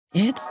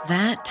It's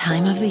that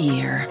time of the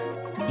year.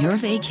 Your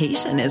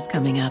vacation is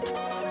coming up.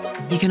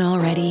 You can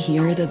already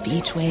hear the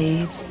beach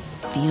waves,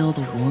 feel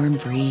the warm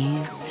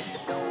breeze,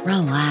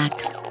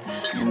 relax,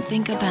 and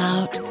think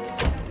about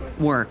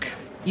work.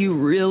 You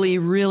really,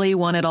 really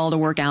want it all to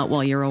work out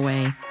while you're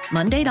away.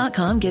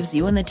 Monday.com gives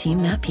you and the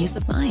team that peace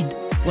of mind.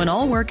 When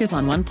all work is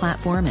on one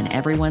platform and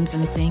everyone's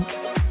in sync,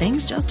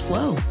 things just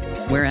flow.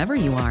 Wherever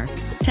you are,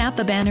 tap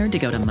the banner to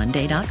go to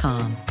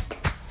Monday.com.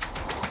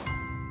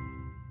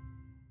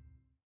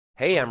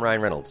 Hey, I'm Ryan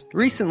Reynolds.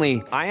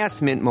 Recently, I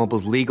asked Mint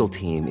Mobile's legal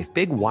team if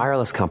big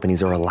wireless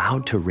companies are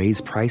allowed to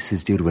raise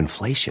prices due to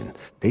inflation.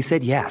 They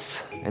said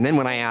yes. And then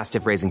when I asked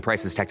if raising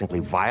prices technically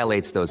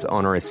violates those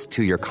onerous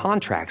two-year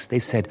contracts, they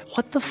said,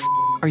 "What the f***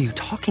 are you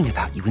talking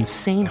about, you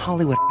insane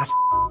Hollywood ass?"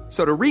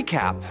 So to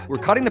recap, we're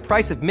cutting the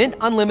price of Mint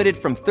Unlimited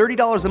from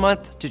 $30 a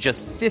month to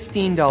just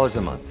 $15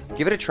 a month.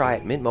 Give it a try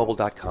at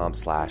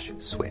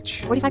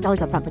mintmobile.com/switch.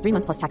 $45 up front for 3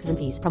 months plus taxes and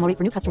fees. Promo rate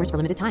for new customers for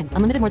limited time.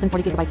 Unlimited more than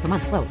 40 gigabytes per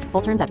month. Slows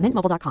full terms at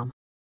mintmobile.com.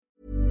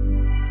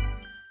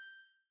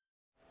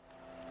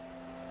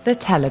 The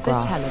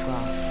Telegraph.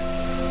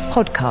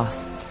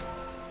 Podcasts.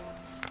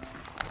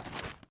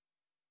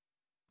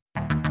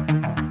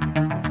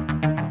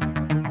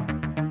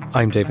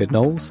 I'm David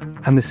Knowles,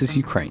 and this is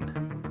Ukraine,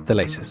 the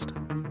latest.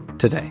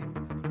 Today,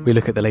 we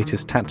look at the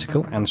latest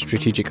tactical and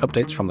strategic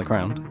updates from the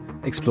ground,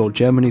 explore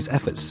Germany's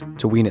efforts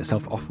to wean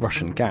itself off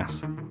Russian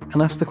gas,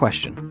 and ask the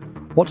question,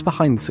 what's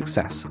behind the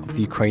success of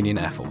the Ukrainian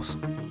Air Force?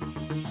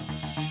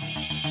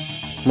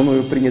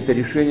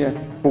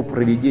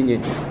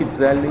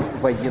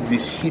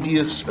 This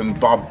hideous and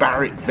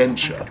barbaric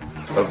venture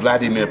of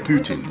Vladimir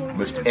Putin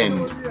must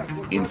end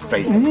in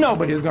failure.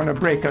 Nobody's going to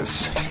break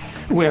us.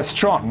 We're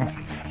strong.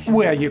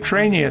 We're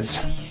Ukrainians.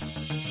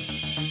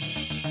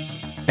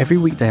 Every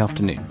weekday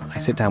afternoon, I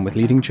sit down with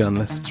leading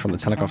journalists from the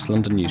Telegraph's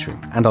London newsroom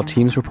and our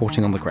teams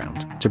reporting on the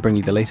ground to bring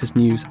you the latest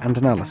news and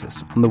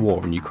analysis on the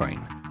war in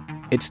Ukraine.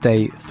 It's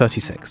day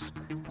 36,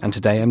 and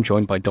today I'm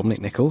joined by Dominic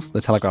Nicholls,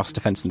 the Telegraph's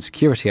Defence and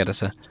Security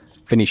Editor,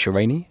 Venetia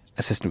Rainey,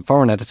 Assistant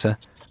Foreign Editor,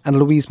 and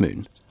Louise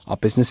Moon, our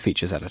Business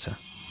Features Editor.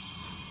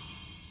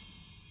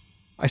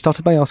 I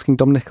started by asking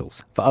Dom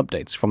Nicholls for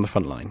updates from the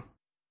front line.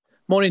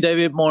 Morning,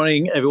 David.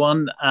 Morning,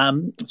 everyone.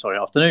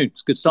 Afternoon.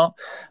 It's a good start.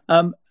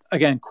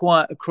 Again,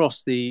 quiet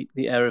across the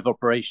area of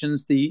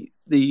operations. The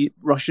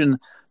Russian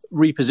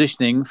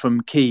repositioning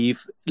from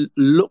Kyiv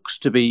looks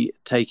to be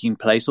taking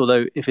place,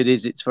 although if it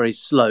is, it's very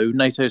slow.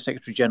 NATO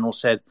Secretary General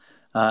said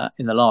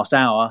in the last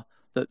hour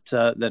that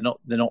they're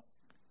not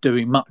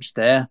doing much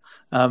there.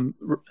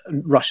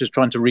 Russia's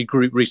trying to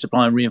regroup,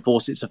 resupply and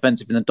reinforce its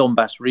offensive in the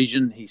Donbass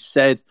region. He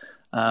said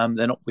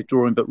they're not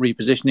withdrawing but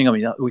repositioning. I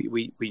mean,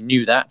 we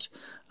knew that.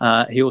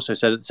 He also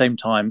said at the same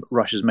time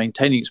Russia's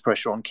maintaining its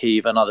pressure on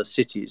Kyiv and other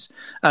cities.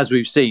 As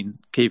we've seen,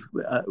 Kyiv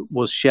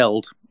was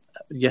shelled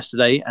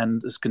yesterday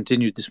and has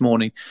continued this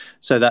morning.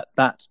 So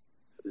that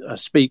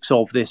speaks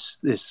of this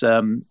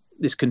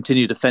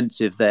continued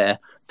offensive there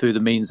through the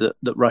means that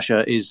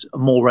Russia is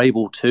more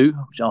able to,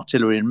 which is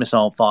artillery and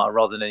missile fire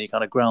rather than any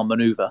kind of ground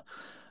manoeuvre.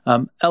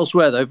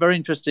 Elsewhere, though, very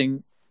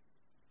interesting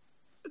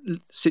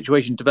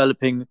situation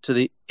developing to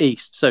the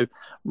east. So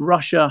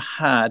Russia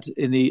had,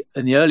 in the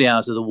early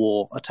hours of the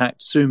war,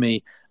 attacked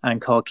Sumy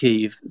and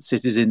Kharkiv,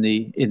 cities in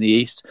the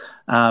east,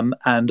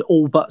 and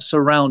all but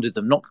surrounded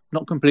them.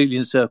 Not completely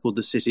encircled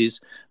the cities,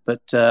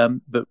 but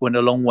went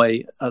a long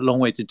way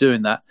to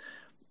doing that.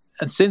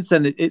 And since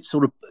then, it's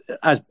sort of,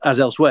 as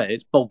elsewhere,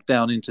 it's bogged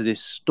down into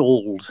this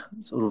stalled,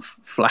 sort of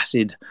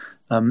flaccid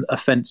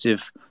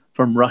offensive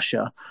from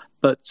Russia.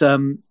 But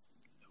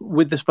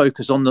with this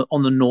focus on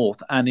the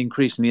north and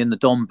increasingly in the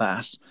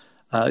Donbass,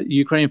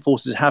 Ukrainian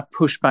forces have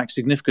pushed back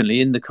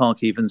significantly in the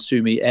Kharkiv and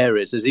Sumy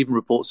areas. There's even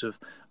reports of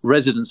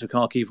residents of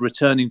Kharkiv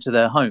returning to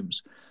their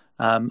homes.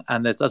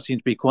 And there does seem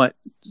to be quite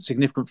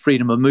significant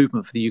freedom of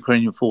movement for the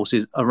Ukrainian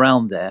forces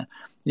around there.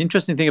 The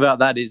interesting thing about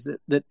that is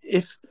that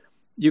if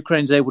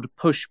Ukraine's able to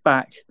push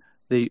back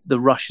the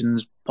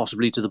Russians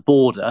possibly to the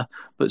border,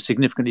 but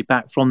significantly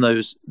back from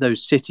those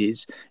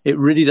cities, it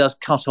really does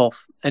cut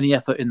off any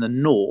effort in the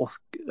north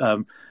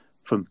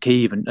from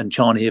Kyiv and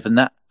Chernihiv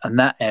and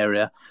that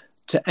area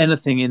to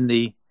anything in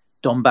the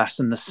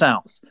Donbass and the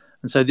south.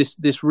 And so this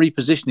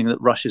repositioning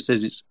that Russia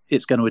says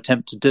it's going to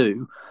attempt to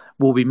do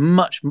will be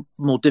much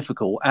more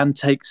difficult and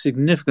take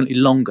significantly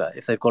longer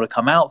if they've got to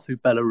come out through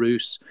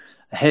Belarus,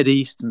 head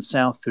east and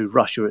south through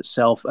Russia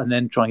itself, and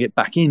then try and get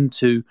back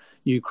into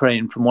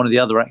Ukraine from one of the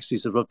other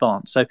axes of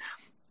advance. So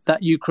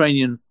that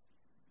Ukrainian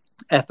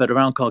effort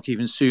around Kharkiv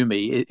and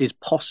Sumy is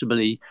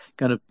possibly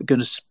going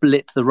to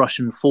split the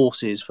Russian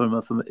forces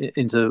from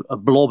into a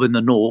blob in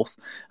the north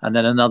and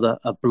then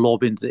a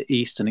blob into the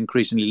east and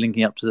increasingly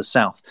linking up to the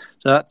south.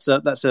 So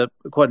that's a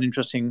quite an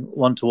interesting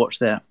one to watch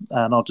there.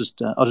 And I'll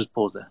just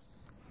pause there.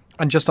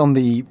 And just on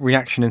the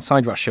reaction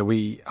inside Russia,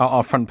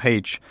 our front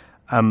page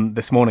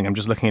this morning, I'm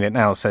just looking at it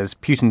now, says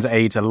Putin's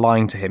aides are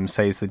lying to him,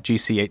 says the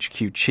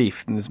GCHQ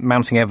chief. And there's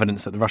mounting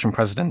evidence that the Russian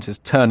president is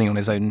turning on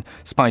his own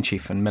spy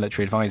chief and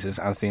military advisors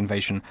as the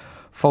invasion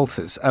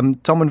falters.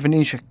 Dom and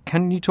Venetia,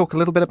 can you talk a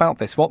little bit about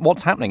this?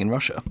 What's happening in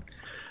Russia?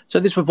 So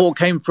this report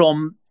came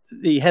from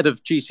the head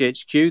of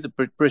GCHQ,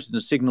 the Britain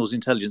Signals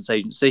Intelligence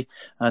Agency,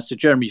 Sir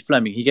Jeremy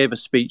Fleming. He gave a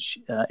speech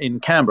in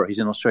Canberra. He's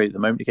in Australia at the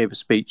moment. He gave a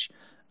speech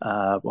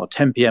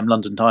 10 p.m.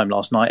 London time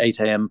last night, 8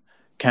 a.m.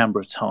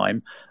 Canberra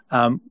time,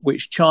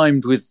 which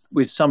chimed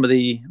with some of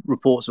the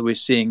reports that we're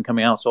seeing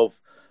coming out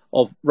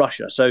of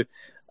Russia. So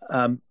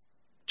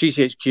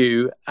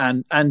GCHQ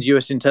and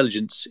US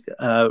intelligence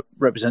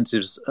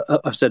representatives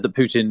have said that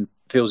Putin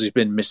feels he's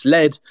been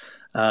misled.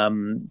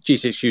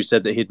 GCHQ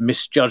said that he'd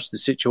misjudged the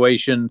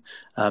situation.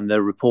 There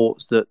are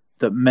reports that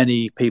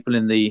many people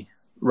in the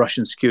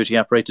Russian security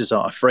apparatus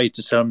are afraid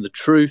to tell him the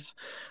truth.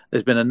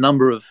 There's been a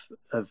number of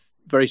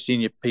very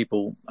senior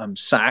people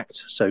sacked.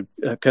 So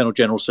Colonel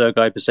General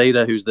Sergei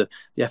Posada, who's the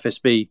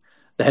FSB,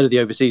 the head of the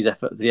overseas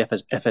effort, the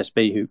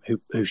FSB,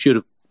 who should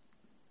have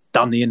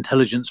done the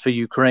intelligence for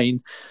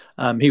Ukraine.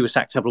 He was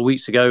sacked a couple of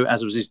weeks ago,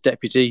 as was his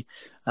deputy.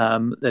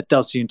 There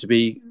does seem to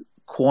be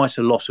quite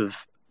a lot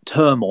of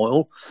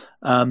turmoil.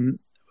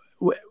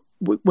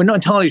 We're not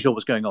entirely sure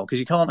what's going on because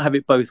you can't have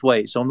it both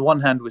ways. So on the one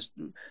hand,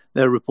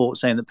 there are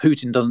reports saying that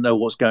Putin doesn't know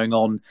what's going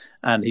on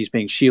and he's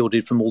being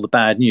shielded from all the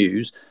bad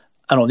news.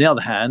 And on the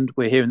other hand,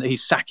 we're hearing that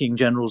he's sacking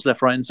generals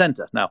left, right and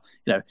centre. Now,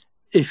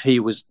 if he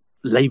was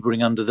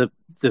labouring under the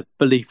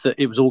belief that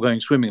it was all going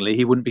swimmingly,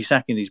 he wouldn't be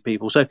sacking these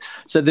people. So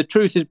the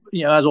truth is,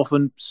 as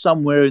often,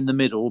 somewhere in the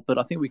middle. But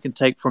I think we can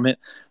take from it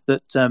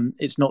that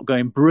it's not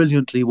going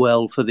brilliantly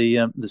well for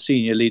the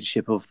senior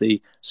leadership of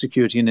the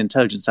security and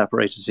intelligence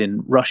apparatus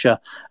in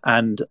Russia,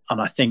 and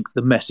I think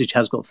the message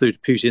has got through to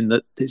Putin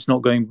that it's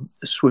not going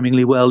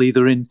swimmingly well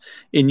either in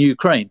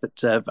Ukraine.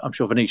 But I'm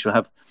sure Venetia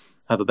will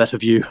have a better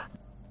view.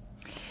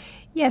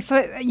 Yeah, so,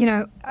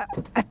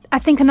 I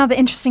think another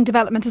interesting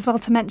development as well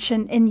to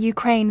mention in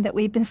Ukraine that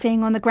we've been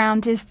seeing on the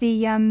ground is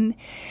the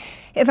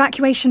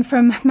evacuation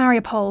from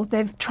Mariupol.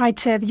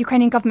 The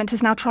Ukrainian government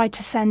has now tried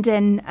to send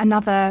in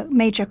another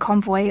major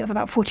convoy of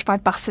about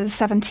 45 buses.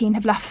 17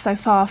 have left so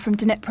far from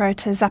Dnipro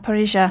to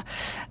Zaporizhia.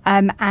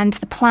 And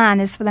the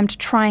plan is for them to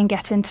try and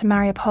get into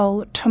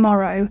Mariupol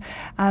tomorrow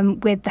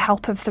with the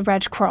help of the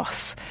Red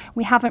Cross.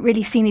 We haven't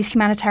really seen these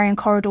humanitarian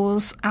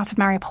corridors out of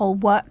Mariupol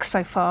work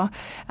so far.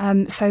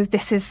 So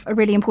this is a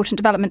really important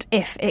development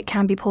if it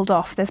can be pulled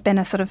off. There's been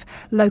a sort of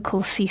local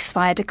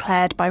ceasefire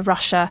declared by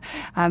Russia,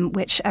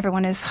 which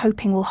everyone is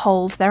hoping will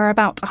hold. There are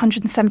about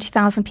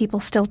 170,000 people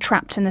still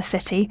trapped in the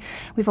city.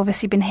 We've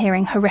obviously been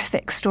hearing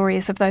horrific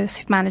stories of those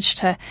who've managed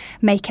to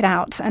make it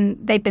out, and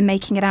they've been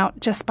making it out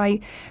just by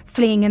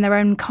fleeing in their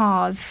own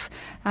cars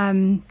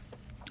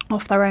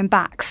off their own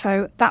backs.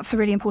 So that's a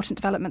really important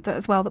development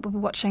that we'll be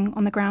watching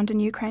on the ground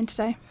in Ukraine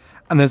today.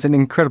 And there's an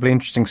incredibly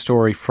interesting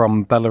story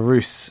from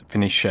Belarus,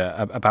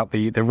 Venetia, about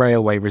the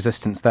railway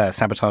resistance there,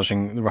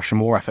 sabotaging the Russian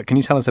war effort. Can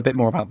you tell us a bit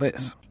more about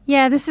this?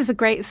 Yeah, this is a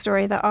great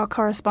story that our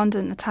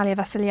correspondent Natalia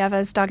Vasilyeva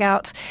has dug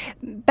out.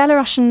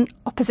 Belarusian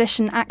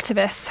opposition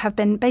activists have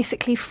been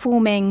basically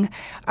forming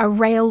a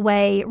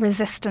railway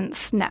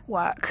resistance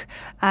network,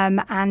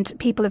 and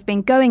people have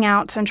been going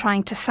out and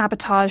trying to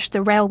sabotage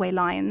the railway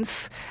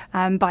lines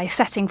by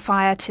setting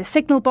fire to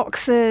signal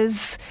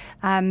boxes,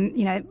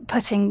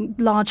 putting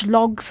large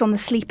logs on the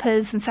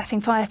sleepers and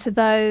setting fire to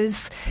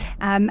those,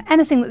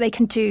 anything that they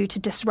can do to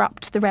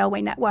disrupt the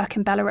railway network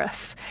in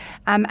Belarus.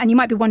 And you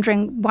might be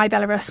wondering, why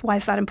Belarus? Why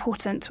is that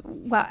important?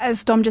 Well,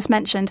 as Dom just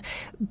mentioned,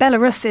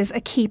 Belarus is a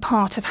key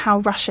part of how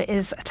Russia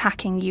is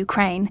attacking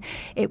Ukraine.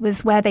 It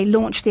was where they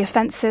launched the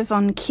offensive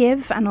on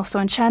Kiev and also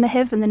on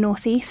Chernihiv in the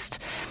northeast.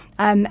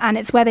 And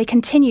it's where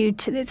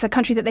it's a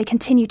country that they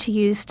continue to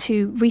use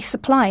to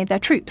resupply their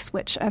troops,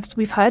 which, as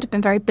we've heard, have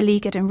been very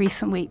beleaguered in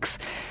recent weeks.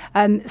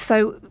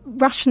 So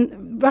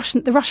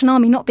the Russian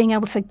army not being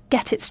able to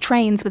get its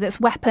trains with its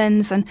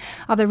weapons and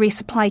other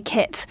resupply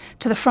kit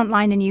to the front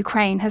line in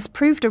Ukraine has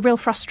proved a real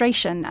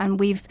frustration. And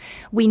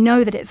we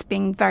know that it's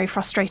been very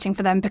frustrating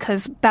for them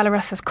because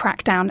Belarus has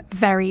cracked down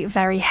very,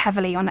 very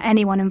heavily on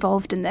anyone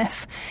involved in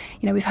this.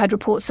 We've heard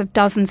reports of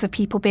dozens of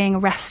people being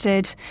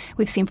arrested.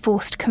 We've seen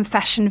forced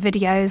confession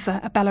videos,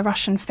 a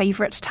Belarusian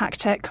favourite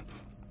tactic.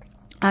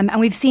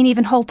 And we've seen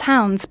even whole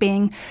towns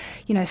being,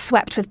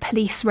 swept with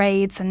police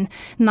raids and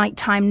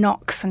nighttime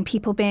knocks and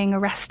people being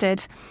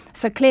arrested.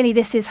 So clearly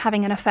this is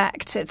having an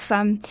effect. It's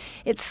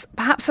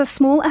perhaps a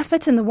small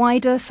effort in the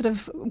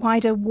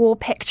wider war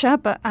picture,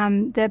 but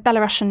the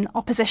Belarusian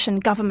opposition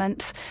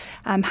government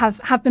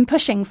have been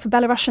pushing for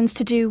Belarusians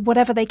to do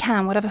whatever they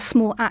can, whatever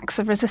small acts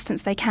of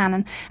resistance they can.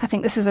 And I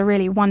think this is a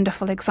really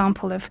wonderful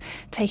example of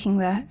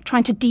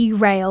trying to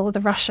derail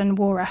the Russian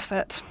war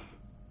effort.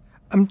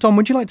 Dom,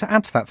 would you like to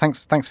add to that?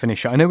 Thanks,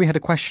 Venetia. I know we had a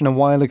question a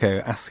while ago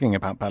asking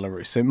about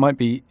Belarus, so it might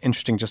be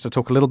interesting just to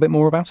talk a little bit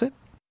more about it.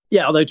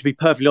 Yeah, although to be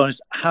perfectly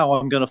honest, how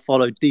I'm going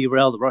to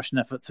derail the Russian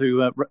effort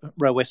through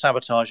railway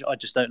sabotage, I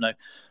just don't know.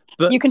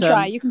 But you can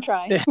try.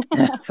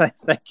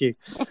 Thank you.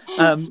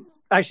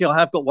 Actually, I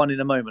have got one in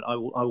a moment. I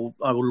will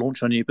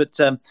launch on you. But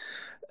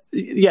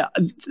yeah,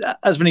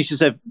 as Venetia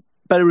said,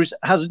 Belarus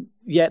hasn't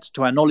yet,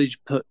 to our knowledge,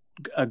 put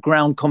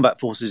ground combat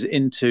forces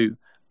into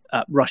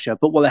Russia.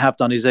 But what they have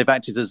done is they've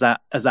acted as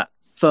that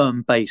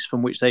firm base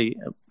from which they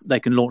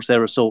can launch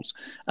their assaults.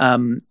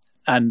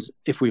 And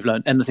if we've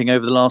learned anything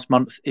over the last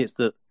month, it's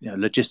that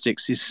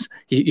logistics is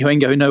you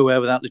ain't going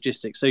nowhere without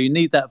logistics. So you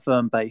need that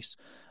firm base.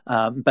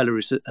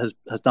 Belarus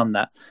has done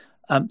that.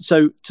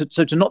 So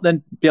to not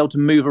then be able to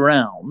move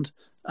around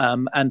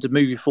and to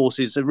move your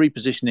forces, so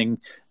repositioning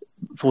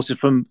forces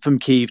from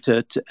Kyiv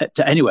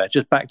to anywhere,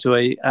 just back to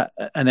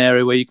an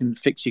area where you can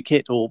fix your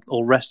kit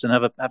or rest and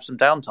have some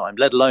downtime,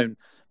 let alone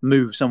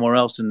move somewhere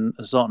else and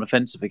start an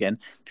offensive again.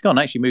 If you can't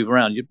actually move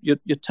around, you're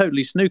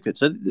totally snookered.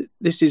 So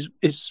this is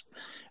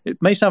it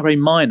may sound very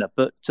minor,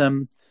 but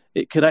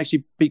it could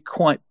actually be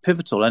quite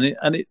pivotal,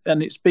 and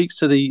it speaks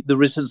to the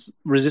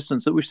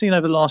resistance that we've seen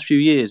over the last few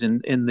years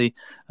in the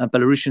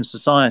Belarusian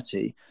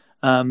society,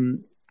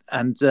 and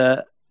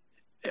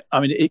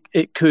I mean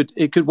it could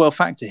well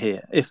factor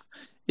here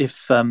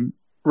if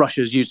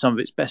Russia's used some of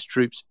its best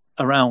troops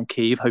around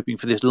Kyiv, hoping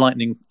for this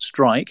lightning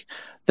strike,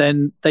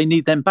 then they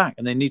need them back,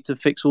 and they need to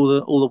fix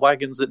all the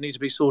wagons that need to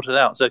be sorted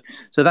out. So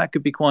that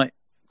could be quite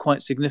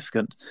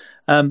significant.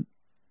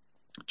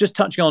 Just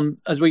touching on,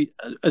 as we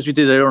did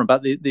earlier on,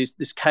 about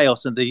this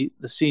chaos and the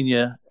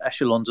senior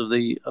echelons of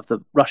the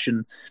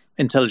Russian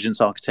intelligence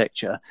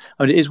architecture.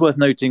 I mean, it is worth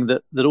noting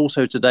that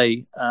also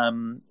today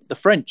the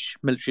French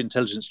military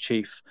intelligence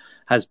chief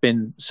has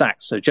been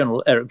sacked. So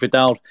General Eric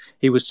Vidal,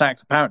 he was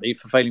sacked apparently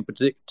for failing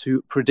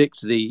to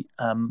predict the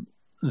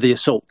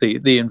assault,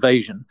 the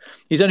invasion.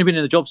 He's only been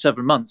in the job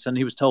 7 months, and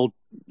he was told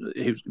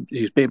he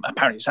was being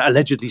apparently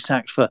allegedly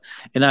sacked for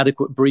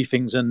inadequate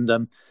briefings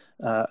and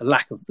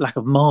lack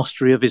of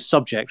mastery of his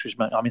subjects. Which,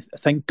 I mean,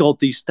 thank God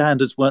these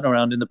standards weren't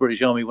around in the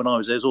British Army when I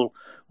was there. Is all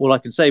I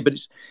can say. But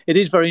it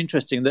is very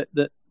interesting that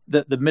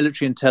the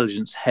military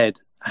intelligence head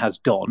has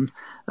gone.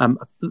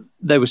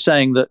 They were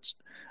saying that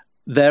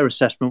their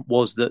assessment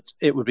was that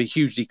it would be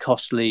hugely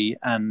costly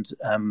and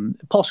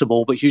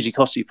possible, but hugely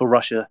costly for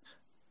Russia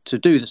to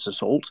do this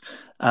assault.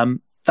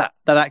 That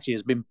actually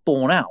has been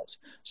borne out.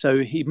 So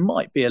he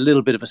might be a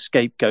little bit of a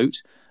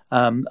scapegoat,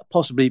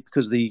 possibly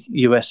because the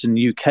US and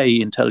UK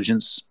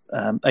intelligence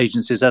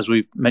agencies, as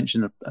we've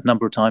mentioned a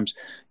number of times,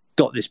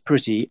 got this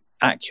pretty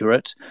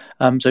accurate.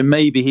 So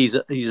maybe he's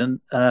a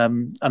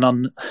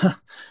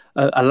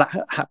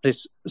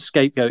hapless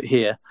scapegoat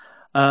here.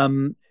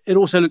 It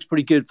also looks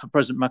pretty good for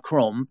President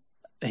Macron.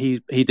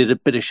 He did a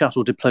bit of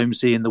shuttle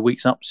diplomacy in the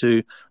weeks up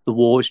to the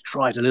war. He's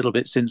tried a little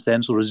bit since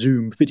then, sort of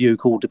Zoom video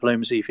call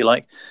diplomacy, if you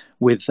like,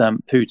 with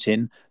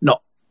Putin.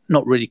 Not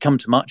really come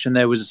to much, and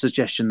there was a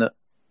suggestion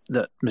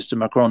that Mr.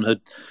 Macron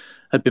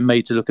had been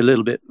made to look a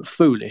little bit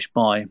foolish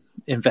by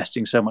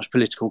investing so much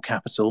political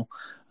capital.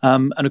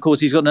 And of course,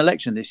 he's got an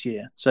election this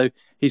year, so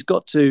he's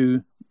got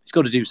to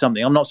do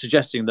something. I'm not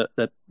suggesting that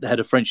the head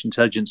of French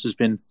intelligence has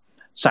been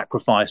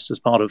sacrificed as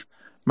part of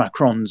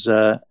Macron's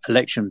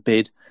election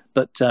bid,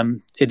 but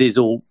it is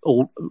all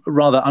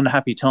rather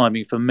unhappy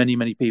timing for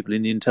many people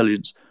in the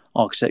intelligence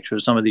architecture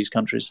of some of these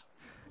countries.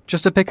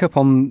 Just to pick up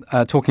on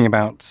talking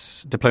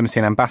about diplomacy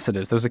and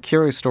ambassadors, there was a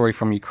curious story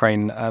from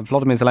Ukraine.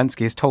 Volodymyr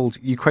Zelensky has told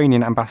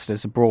Ukrainian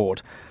ambassadors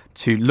abroad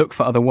to look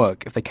for other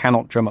work if they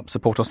cannot drum up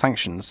support or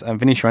sanctions.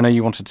 Venetia, I know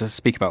you wanted to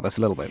speak about this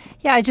a little bit.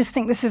 Yeah, I just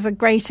think this is a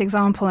great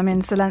example. I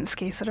mean,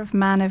 Zelensky, sort of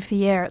man of the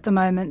year at the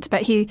moment,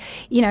 but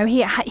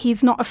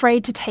he's not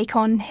afraid to take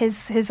on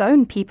his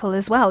own people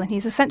as well. And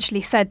he's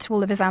essentially said to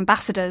all of his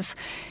ambassadors,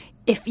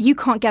 if you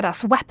can't get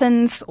us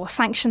weapons or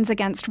sanctions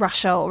against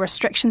Russia or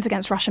restrictions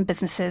against Russian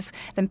businesses,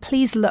 then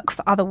please look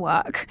for other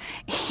work.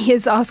 He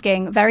is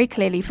asking very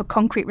clearly for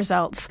concrete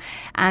results.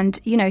 And,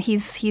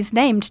 he's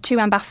named 2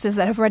 ambassadors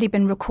that have already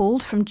been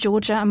recalled from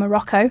Georgia and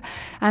Morocco,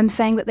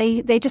 saying that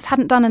they just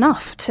hadn't done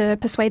enough to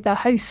persuade their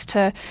host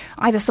to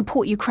either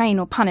support Ukraine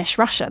or punish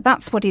Russia.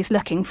 That's what he's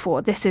looking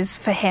for. This is,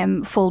 for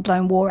him,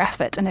 full-blown war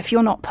effort. And if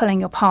you're not pulling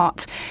your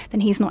part,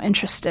 then he's not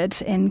interested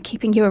in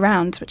keeping you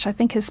around, which I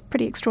think is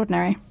pretty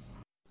extraordinary.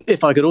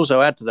 If I could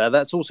also add to that,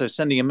 that's also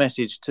sending a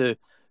message to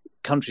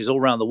countries all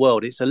around the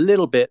world. It's a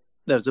little bit,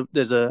 there's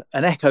an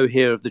echo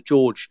here of the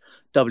George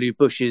W.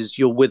 Bush's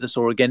 "you're with us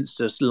or against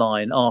us"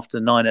 line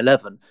after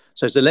 9/11.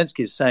 So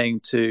Zelensky is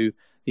saying to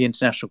the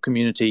international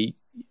community,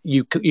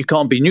 you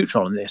can't be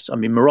neutral on this. I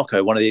mean,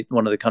 Morocco, one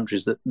of the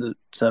countries that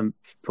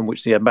from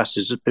which the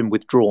ambassadors have been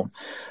withdrawn.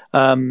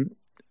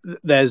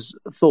 There's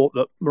thought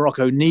that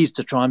Morocco needs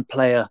to try and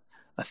play a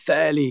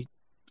fairly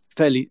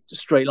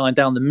straight line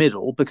down the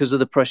middle because of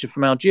the pressure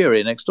from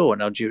Algeria next door,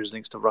 and Algeria's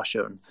links to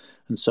Russia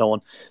and so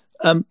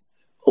on.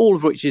 All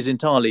of which is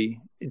entirely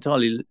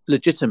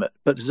legitimate.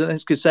 But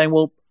Zelensky's saying,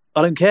 well,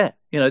 I don't care.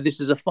 This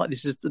is a fight.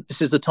 This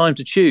is the time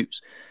to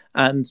choose.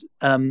 And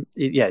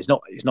he's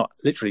not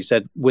literally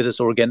said with us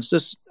or against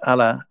us, a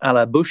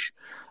la Bush,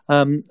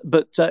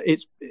 but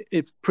it's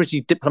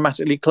pretty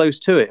diplomatically close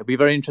to it. It'll be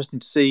very interesting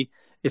to see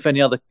if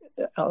any other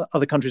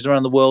other countries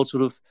around the world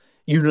sort of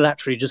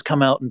unilaterally just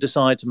come out and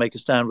decide to make a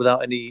stand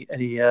without any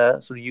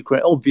sort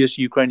of obvious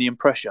Ukrainian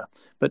pressure.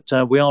 But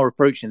we are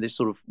approaching this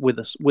sort of with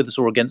us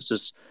or against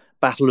us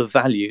battle of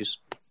values.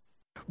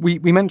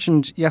 We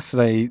mentioned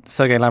yesterday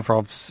Sergei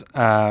Lavrov's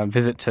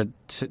visit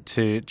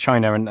to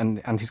China,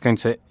 and he's going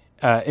to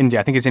India.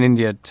 I think he's in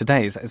India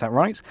today. Is that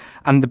right?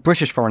 And the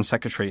British Foreign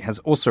Secretary has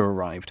also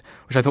arrived,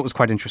 which I thought was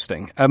quite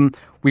interesting.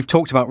 We've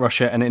talked about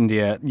Russia and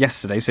India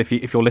yesterday, so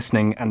if you're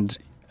listening and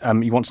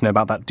you want to know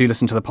about that, do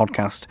listen to the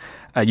podcast,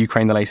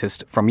 Ukraine the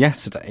Latest, from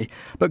yesterday.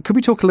 But could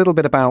we talk a little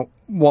bit about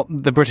what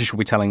the British will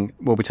be telling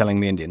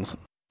the Indians?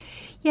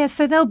 Yeah,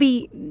 so they'll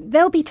be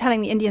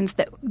telling the Indians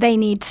that they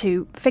need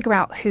to figure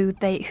out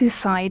whose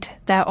side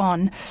they're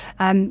on.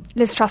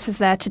 Liz Truss is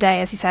there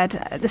today, as you said,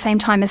 at the same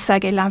time as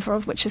Sergei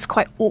Lavrov, which is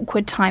quite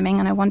awkward timing,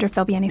 and I wonder if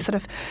there'll be any sort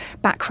of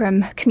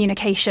backroom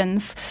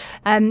communications.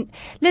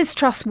 Liz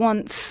Truss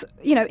wants,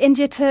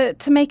 India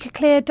to make a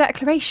clear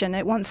declaration.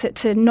 It wants it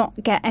to not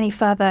get any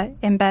further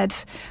in bed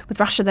with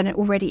Russia than it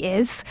already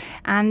is,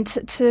 and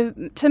to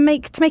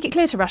make it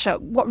clear to Russia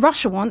what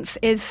Russia wants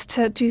is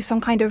to do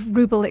some kind of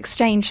ruble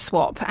exchange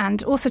swap,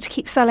 and also to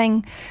keep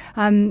selling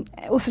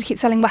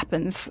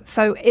weapons.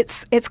 So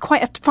it's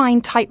quite a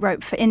fine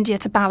tightrope for India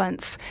to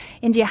balance.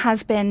 India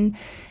has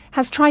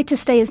tried to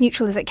stay as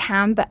neutral as it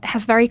can, but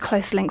has very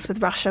close links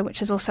with Russia,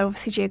 which is also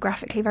obviously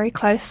geographically very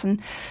close.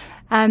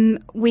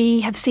 And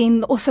we have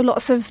seen also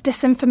lots of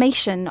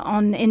disinformation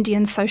on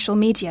Indian social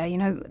media.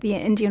 The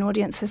Indian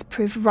audience has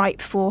proved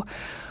ripe for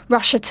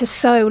Russia to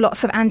sow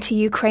lots of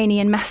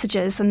anti-Ukrainian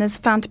messages, and there's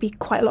found to be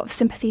quite a lot of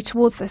sympathy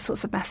towards those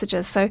sorts of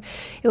messages. So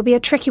it'll be a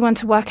tricky one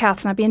to work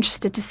out, and I'd be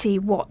interested to see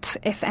what,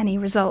 if any,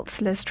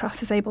 results Liz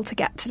Truss is able to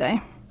get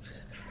today.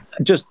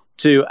 Just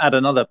to add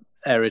another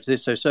area to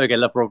this, so Sergei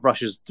Lavrov,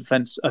 Russia's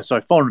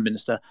foreign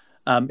minister,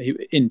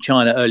 in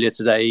China earlier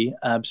today,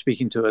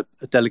 speaking to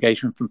a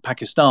delegation from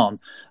Pakistan,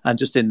 and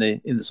just in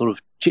the sort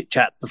of chit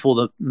chat before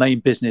the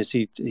main business,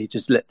 he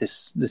just let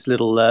this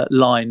little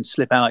line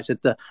slip out. He said,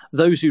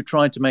 "Those who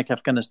tried to make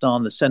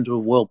Afghanistan the centre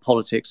of world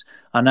politics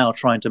are now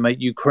trying to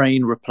make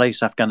Ukraine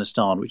replace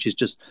Afghanistan," which is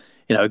just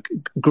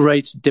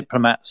great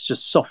diplomats,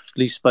 just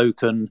softly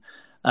spoken.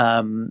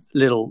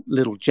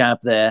 Little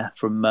jab there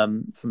from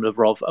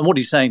Lavrov, and what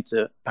he's saying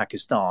to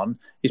Pakistan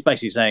is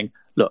basically saying,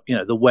 look,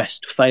 the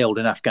West failed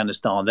in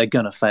Afghanistan, they're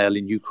going to fail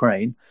in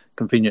Ukraine,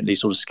 conveniently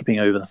sort of skipping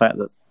over the fact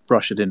that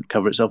Russia didn't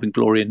cover itself in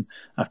glory in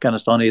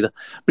Afghanistan either.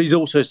 But he's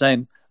also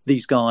saying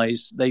these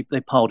guys, they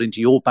piled into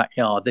your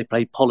backyard, they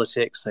played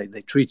politics,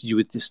 they treated you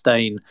with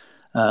disdain,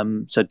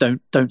 so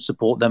don't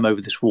support them over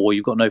this war,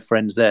 you've got no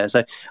friends there.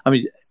 So I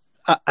mean,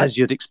 as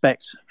you'd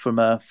expect from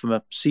a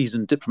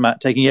seasoned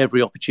diplomat, taking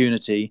every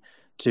opportunity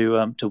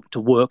to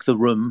work the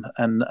room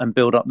and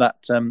build up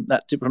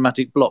that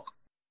diplomatic bloc.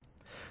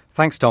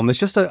 Thanks, Dom. There's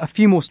just a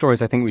few more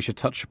stories I think we should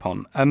touch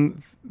upon.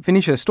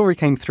 Venetia, a story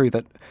came through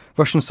that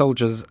Russian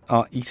soldiers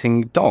are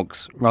eating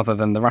dogs rather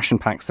than the ration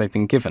packs they've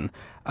been given.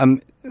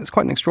 It's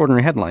quite an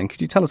extraordinary headline.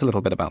 Could you tell us a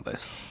little bit about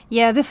this?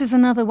 Yeah, this is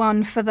another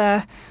one for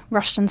the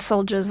Russian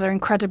soldiers are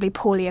incredibly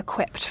poorly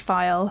equipped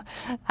file.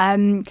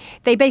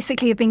 They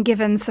basically have been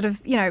given sort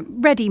of,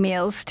 ready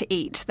meals to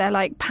eat. They're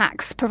like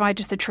packs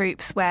provided to the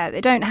troops where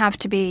they don't have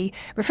to be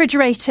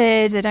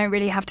refrigerated, they don't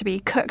really have to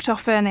be cooked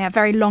often, they have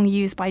very long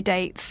use-by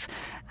dates.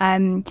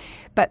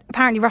 But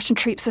apparently Russian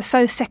troops are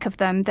so sick of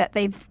them that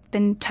they've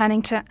been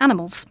turning to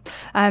animals.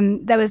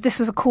 This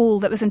was a call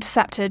that was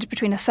intercepted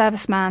between a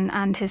serviceman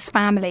and his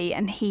family,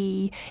 and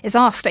he is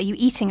asked, "Are you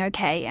eating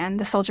okay?" And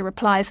the soldier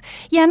replies,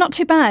 "Yeah, not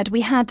too bad.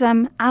 We had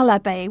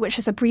Alabe, which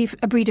is a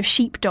breed of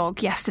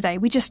sheepdog, yesterday.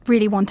 We just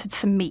really wanted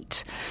some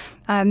meat."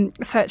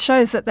 So it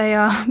shows that they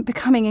are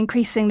becoming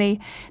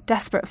increasingly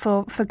desperate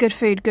for good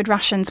food, good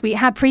rations. We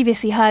had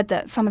previously heard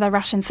that some of their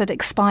rations had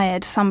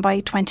expired, some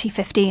by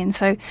 2015.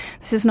 So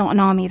this is not an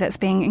army that's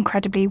being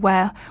incredibly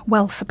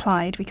well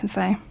supplied, we can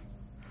say.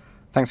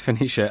 Thanks,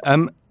 Venetia.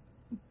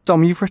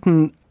 Dom, you've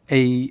written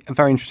a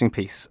very interesting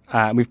piece.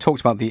 We've talked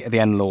about the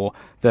NLAW,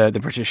 the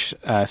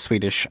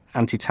British-Swedish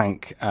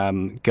anti-tank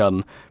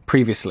gun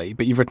previously,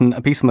 but you've written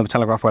a piece on the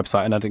Telegraph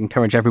website, and I'd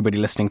encourage everybody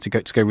listening to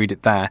go read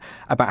it there,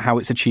 about how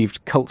it's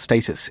achieved cult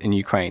status in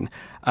Ukraine.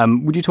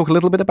 Would you talk a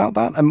little bit about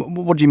that?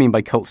 What do you mean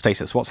by cult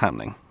status? What's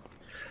happening?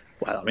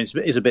 Well, I mean,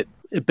 it's a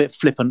bit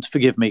flippant,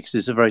 forgive me, because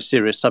it's a very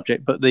serious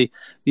subject, but the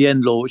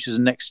NLAW, which is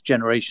a next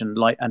generation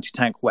light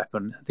anti-tank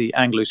weapon, the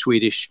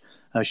Anglo-Swedish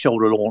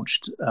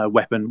shoulder-launched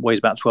weapon, weighs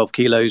about 12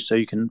 kilos, so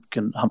you can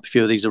hump a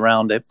few of these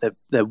around.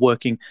 They're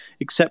working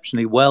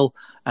exceptionally well,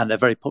 and they're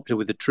very popular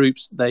with the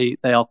troops. They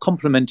are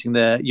complementing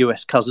their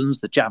US cousins,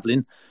 the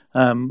Javelin,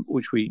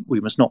 which we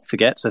must not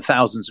forget. So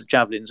thousands of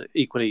Javelins are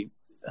equally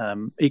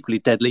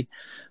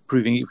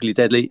proving equally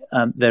deadly.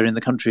 They're in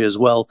the country as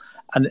well,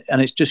 and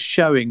it's just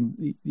showing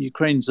the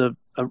Ukrainians are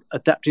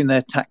adapting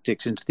their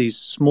tactics into these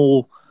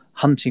small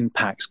hunting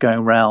packs going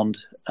around,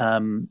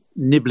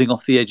 nibbling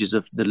off the edges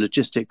of the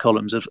logistic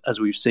columns, as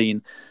we've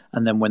seen.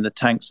 And then when the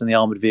tanks and the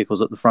armoured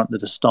vehicles at the front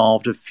that are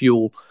starved of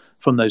fuel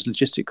from those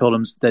logistic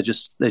columns, they're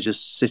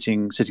just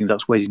sitting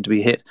ducks waiting to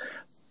be hit.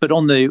 But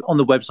on the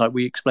website,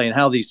 we explain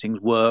how these things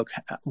work,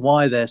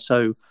 why they're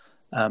so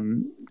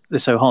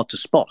hard to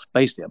spot.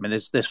 Basically, I mean,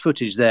 there's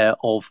footage there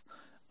of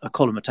a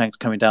column of tanks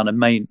coming down a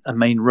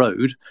main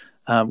road,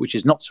 which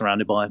is not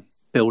surrounded by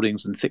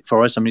buildings and thick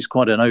forest. I mean, it's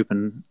quite an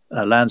open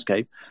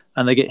landscape,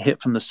 and they get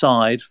hit from the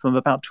side from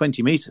about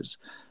 20 meters,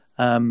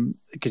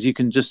 because you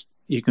can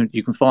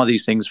fire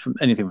these things from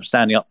anything from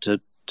standing up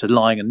to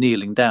lying and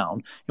kneeling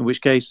down. In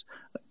which case,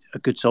 a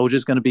good soldier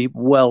is going to be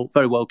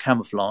very well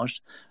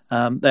camouflaged.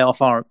 They are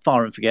fire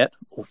and forget,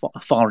 or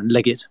fire and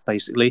leg it,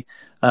 basically,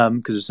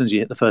 because as soon as you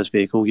hit the first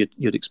vehicle,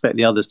 you'd expect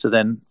the others to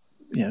then,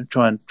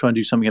 try and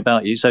do something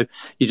about you. So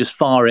you just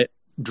fire it,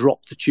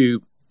 drop the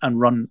tube, and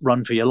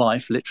run for your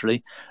life,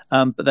 literally.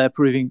 But they're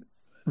proving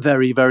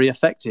very, very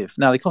effective.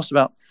 Now, the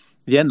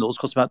NLAWs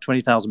cost about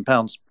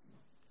 £20,000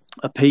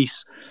 a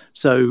piece.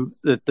 So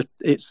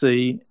it's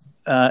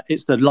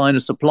the line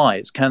of supply.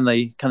 It's can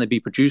they be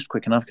produced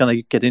quick enough? Can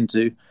they get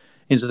into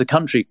the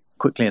country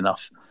quickly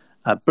enough?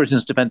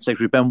 Britain's Defence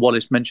Secretary Ben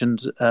Wallace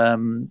mentioned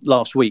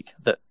last week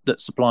that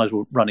supplies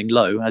were running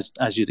low,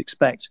 as you'd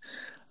expect.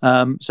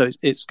 So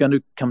it's going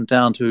to come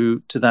down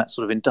to that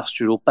sort of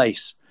industrial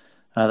base,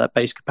 that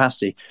base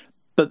capacity.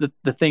 But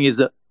the thing is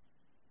that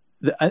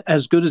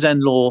as good as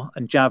NLAW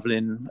and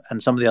Javelin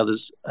and some of the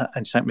others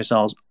anti-tank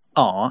missiles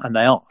are, and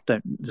they are,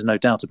 there's no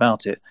doubt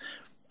about it,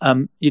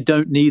 you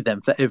don't need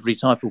them for every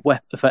type of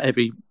weapon, for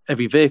every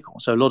vehicle.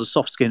 So a lot of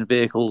soft-skinned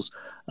vehicles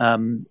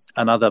and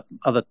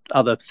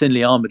other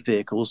thinly armoured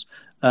vehicles,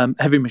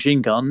 heavy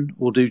machine gun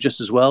will do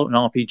just as well. An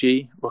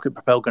RPG,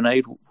 rocket-propelled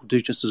grenade, will do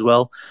just as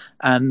well.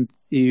 And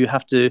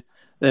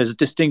there's a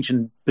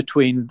distinction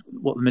between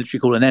what the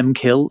military call an M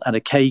kill and a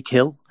K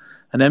kill.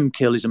 An M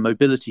kill is a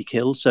mobility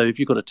kill. So if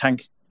you've got a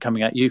tank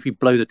coming at you, if you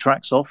blow the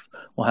tracks off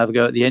or have a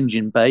go at the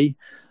engine bay,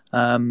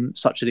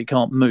 such that it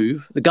can't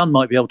move, the gun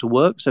might be able to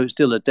work. So it's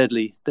still a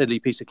deadly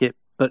piece of kit,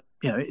 but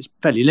it's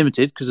fairly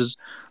limited because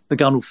the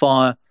gun will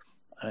fire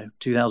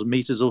 2,000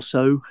 meters or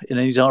so in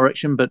any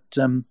direction, but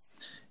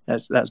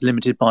that's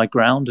limited by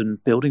ground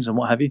and buildings and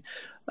what have you.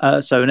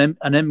 So an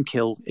M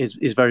kill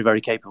is very,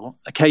 very capable.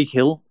 A K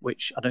kill,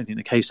 which I don't think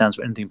the K stands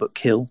for anything but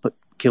kill, but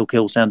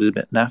kill sounded a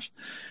bit naff.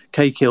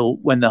 K kill,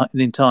 when the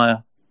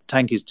entire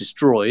tank is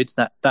destroyed,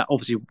 that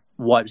obviously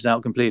wipes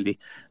out completely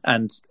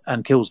and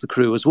kills the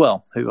crew as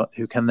well,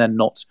 who can then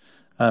not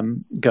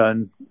go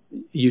and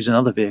use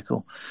another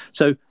vehicle.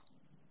 So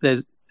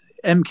there's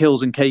M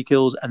kills and K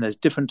kills, and there's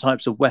different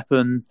types of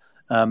weapon,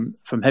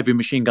 from heavy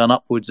machine gun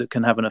upwards, that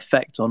can have an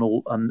effect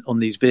on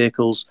these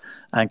vehicles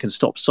and can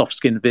stop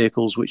soft-skinned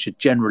vehicles, which are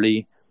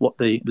generally what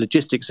the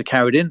logistics are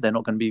carried in. They're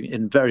not going to be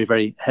in very,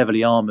 very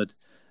heavily armoured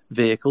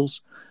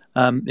vehicles.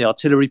 The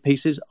artillery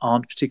pieces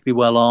aren't particularly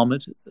well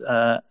armoured,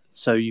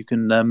 so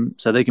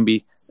they can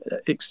be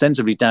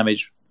extensively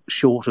damaged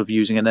short of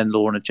using an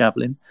NLAW and a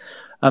Javelin.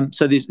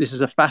 So this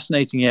is a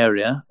fascinating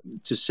area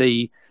to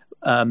see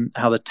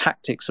how the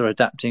tactics are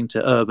adapting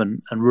to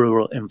urban and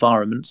rural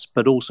environments,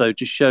 but also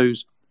just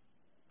shows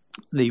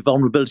the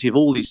vulnerability of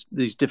all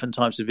these different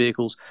types of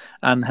vehicles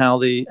and how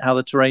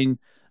the terrain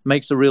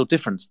makes a real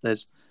difference.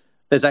 There's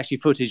actually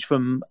footage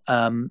from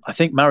I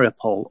think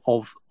Mariupol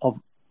of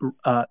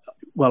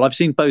I've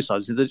seen both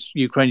sides. It's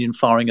Ukrainian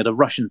firing at a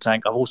Russian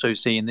tank. I've also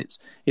seen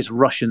it's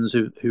Russians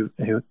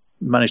who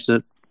managed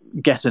to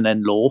get an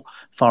NLAW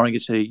firing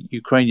at a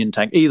Ukrainian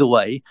tank. Either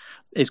way,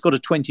 it's got a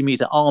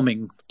 20-meter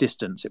arming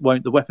distance.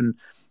 The weapon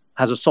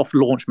has a soft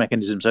launch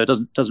mechanism, so it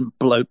doesn't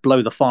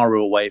blow the firer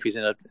away if he's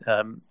in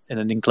an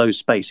enclosed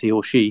space, he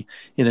or she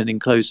in an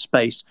enclosed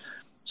space.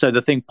 So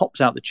the thing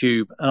pops out the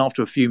tube, and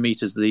after a few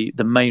meters,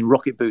 the main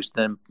rocket boost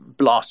then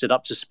blasted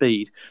up to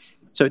speed.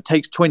 So it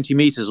takes 20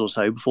 meters or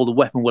so before the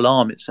weapon will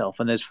arm itself.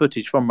 And there's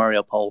footage from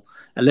Mariupol,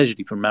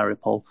 allegedly from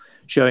Mariupol,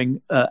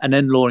 showing an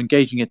NLAW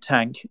engaging a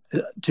tank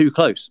too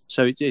close.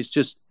 So it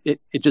just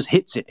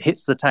hits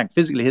the tank,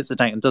 physically hits the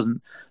tank, and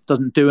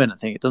doesn't do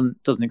anything. It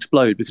doesn't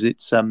explode because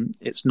it's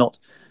not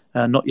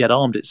yet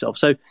armed itself.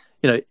 So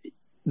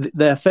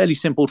they're fairly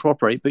simple to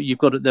operate, but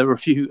there are a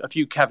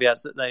few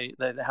caveats that they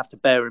have to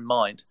bear in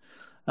mind.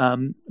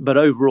 But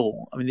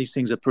overall, I mean, these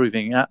things are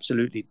proving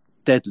absolutely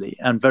deadly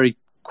and very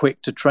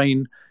quick to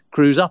train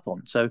crews up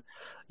on. So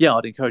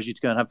I'd encourage you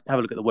to go and have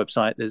a look at the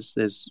website.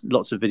 There's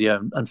lots of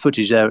video and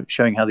footage there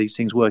showing how these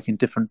things work in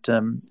different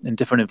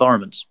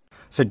environments.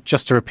 So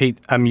just to repeat,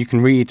 you can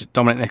read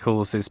Dominic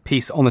Nicholls'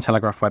 piece on the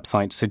Telegraph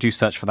website, so do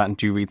search for that and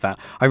do read that.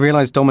 I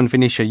realise, Dom and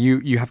Venetia,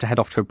 you have to head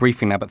off to a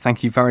briefing now, but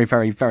thank you very,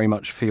 very, very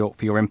much for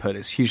your input.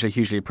 It's hugely,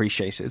 hugely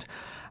appreciated.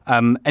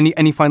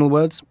 Any final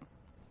words?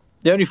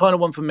 The only final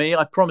one for me,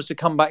 I promised to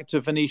come back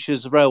to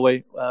Venetia's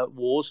railway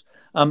wars.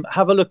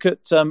 Have a look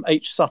at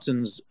H.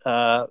 Sutton's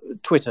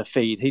Twitter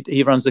feed.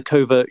 He runs the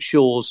Covert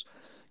Shores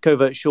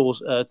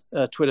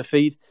Twitter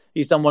feed.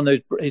 He's done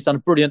a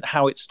brilliant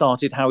how it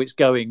started, how it's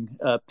going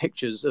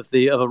pictures of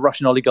a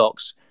Russian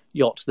oligarch's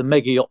yacht, the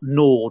mega yacht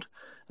Nord.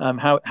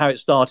 How it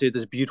started.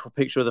 There's a beautiful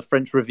picture of the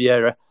French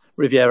Riviera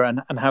Riviera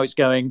and how it's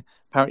going.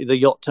 Apparently the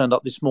yacht turned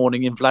up this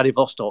morning in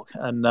Vladivostok,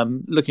 and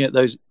looking at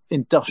those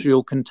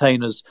industrial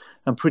containers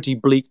and pretty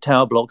bleak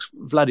tower blocks,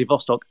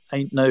 Vladivostok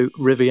ain't no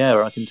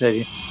Riviera, I can tell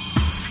you.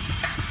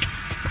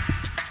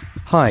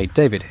 Hi,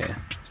 David here.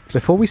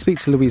 Before we speak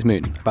to Louise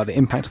Moon about the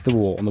impact of the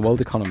war on the world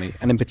economy,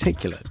 and in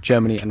particular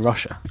Germany and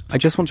Russia, I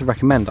just want to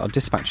recommend our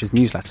Dispatches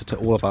newsletter to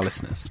all of our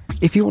listeners.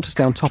 If you want to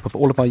stay on top of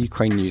all of our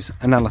Ukraine news,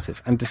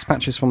 analysis and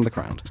dispatches from the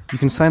ground, you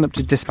can sign up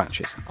to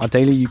Dispatches, our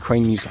daily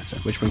Ukraine newsletter,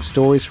 which brings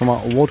stories from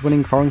our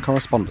award-winning foreign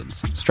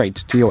correspondents straight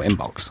to your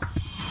inbox.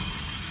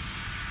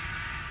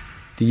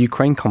 The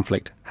Ukraine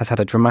conflict has had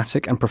a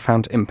dramatic and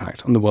profound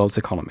impact on the world's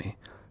economy,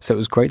 so it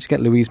was great to get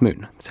Louise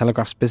Moon, the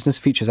Telegraph's business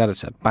features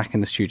editor, back in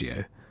the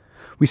studio.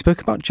 We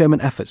spoke about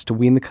German efforts to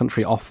wean the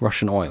country off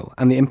Russian oil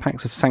and the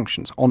impacts of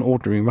sanctions on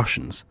ordinary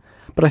Russians.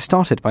 But I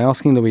started by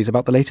asking Louise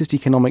about the latest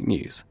economic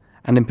news,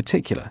 and in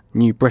particular,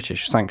 new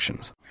British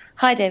sanctions.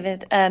 Hi,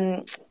 David.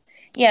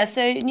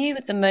 So new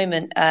at the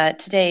moment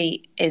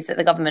today is that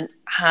the government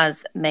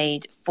has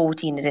made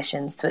 14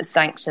 additions to its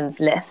sanctions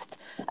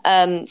list.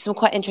 Some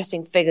quite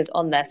interesting figures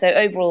on there. So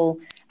overall,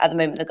 at the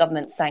moment, the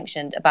government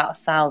sanctioned about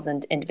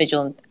 1,000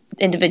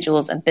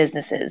 individuals and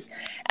businesses.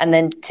 And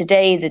then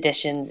today's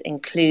additions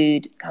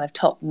include kind of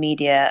top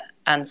media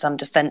and some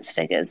defence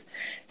figures.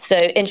 So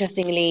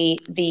interestingly,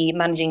 the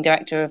managing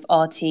director of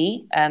RT,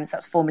 so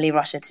that's formerly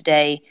Russia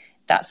Today,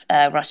 that's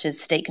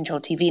Russia's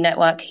state-controlled TV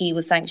network, he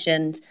was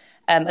sanctioned,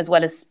 as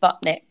well as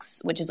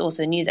Sputnik's, which is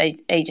also a news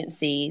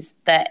agency's,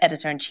 their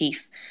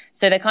editor-in-chief.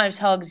 So they're kind of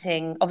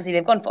targeting, obviously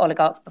they've gone for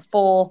oligarchs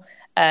before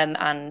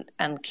and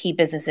key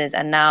businesses,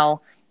 and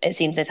now it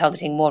seems they're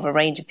targeting more of a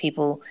range of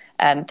people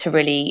to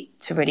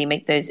really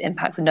make those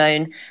impacts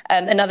known.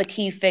 Another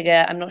key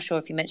figure, I'm not sure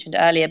if you mentioned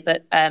earlier,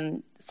 but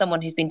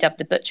someone who's been dubbed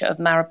the Butcher of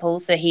Mariupol.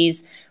 So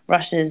he's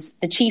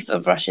the chief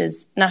of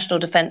Russia's National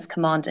Defense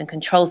Command and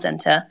Control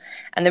Center.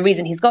 And the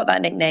reason he's got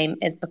that nickname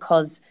is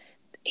because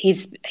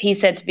he's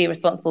said to be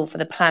responsible for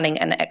the planning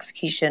and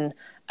execution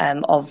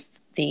of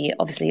the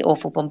obviously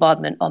awful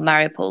bombardment on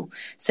Mariupol.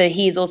 So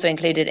he's also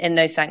included in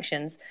those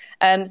sanctions.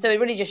 So it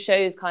really just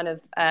shows kind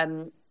of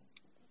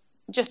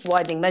just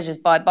widening measures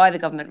by the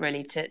government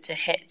really to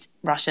hit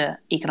Russia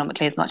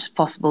economically as much as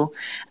possible.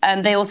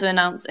 They also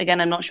announced,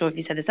 again, I'm not sure if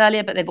you said this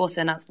earlier, but they've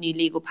also announced new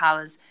legal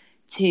powers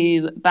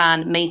to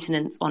ban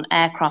maintenance on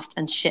aircraft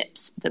and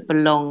ships that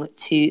belong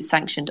to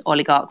sanctioned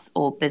oligarchs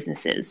or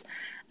businesses.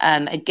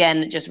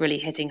 Again, just really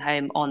hitting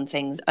home on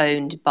things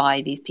owned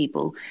by these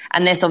people.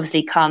 And this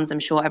obviously comes, I'm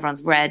sure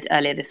everyone's read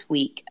earlier this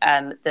week,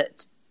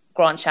 that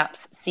Grant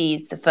Shapps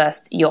seized the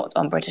first yacht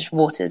on British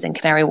waters in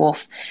Canary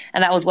Wharf,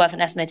 and that was worth an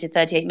estimated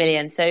 38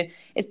 million. So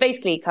it's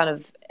basically kind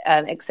of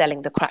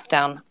excelling the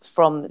crackdown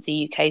from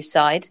the UK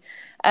side.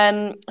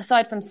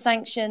 Aside from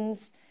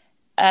sanctions,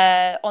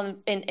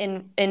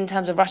 in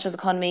terms of Russia's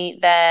economy,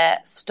 their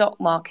stock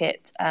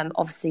market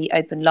obviously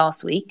opened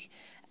last week.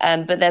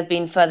 But there's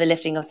been further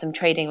lifting of some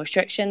trading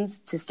restrictions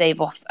to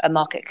stave off a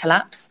market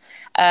collapse.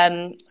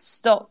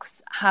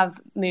 Stocks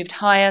have moved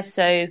higher.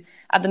 So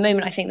at the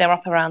moment, I think they're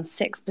up around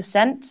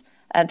 6%.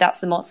 That's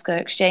the Moscow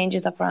Exchange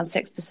is up around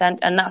 6%.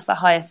 And that's the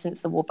highest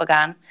since the war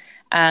began.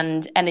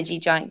 And energy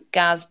giant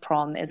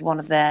Gazprom is one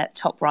of their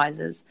top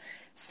risers.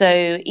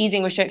 So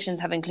easing restrictions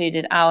have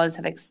included hours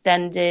have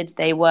extended.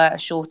 They were a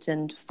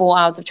shortened 4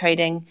 hours of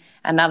trading,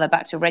 and now they're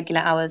back to regular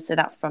hours. So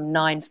that's from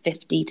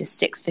 9:50 to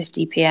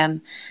 6:50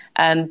 p.m.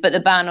 But the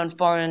ban on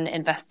foreign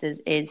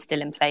investors is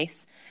still in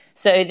place.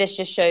 So this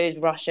just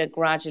shows Russia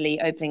gradually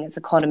opening its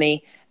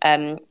economy.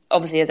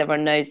 Obviously, as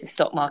everyone knows, the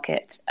stock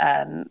market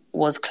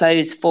was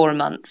closed for a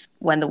month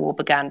when the war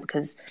began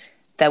because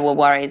there were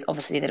worries,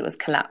 obviously, that it was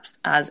collapsed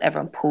as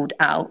everyone pulled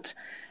out.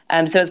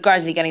 So it's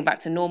gradually getting back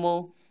to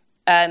normal.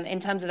 In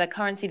terms of their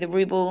currency, the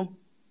ruble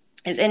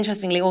is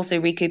interestingly also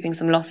recouping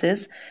some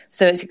losses.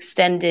 So it's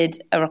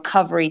extended a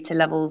recovery to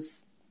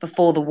levels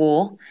before the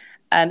war.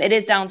 It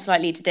is down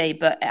slightly today,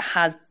 but it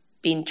has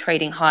been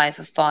trading higher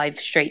for 5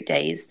 straight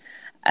days.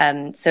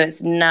 So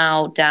it's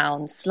now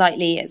down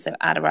slightly. It's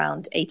at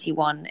around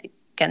 81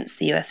 against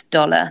the US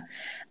dollar.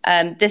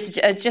 This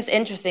is just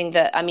interesting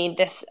that, I mean,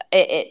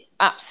 it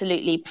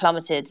absolutely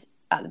plummeted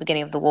at the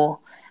beginning of the war,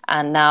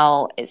 and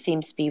now it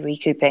seems to be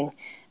recouping.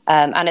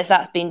 And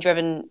that's being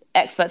driven,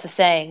 experts are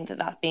saying that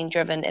that's being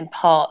driven in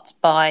part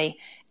by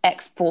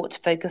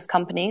export-focused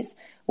companies,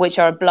 which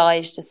are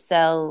obliged to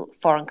sell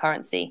foreign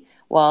currency,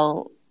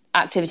 while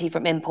activity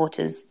from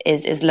importers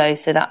is low.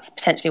 So that's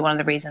potentially one of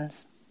the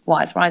reasons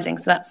why it's rising.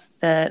 So that's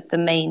the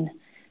main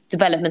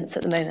developments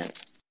at the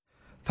moment.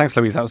 Thanks,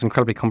 Louise. That was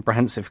incredibly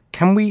comprehensive.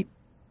 Can we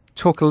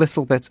talk a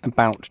little bit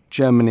about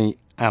Germany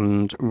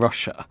and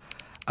Russia?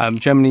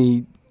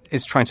 Germany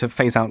is trying to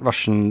phase out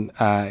Russian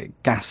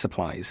gas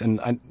supplies.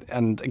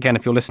 And again,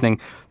 if you're listening,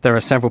 there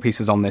are several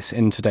pieces on this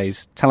in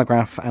today's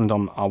Telegraph and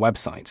on our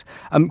website.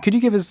 Could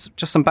you give us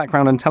just some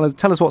background and tell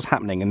us what's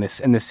happening in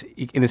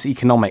this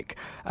economic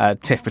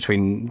tiff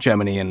between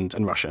Germany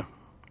and Russia?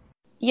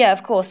 Yeah,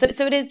 of course.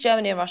 So it is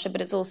Germany and Russia, but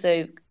it's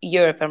also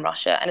Europe and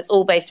Russia, and it's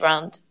all based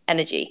around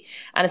energy.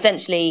 And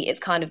essentially, it's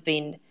kind of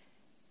been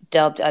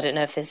dubbed, I don't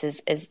know if this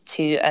is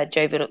too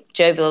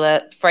jovial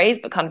a phrase,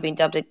 but kind of been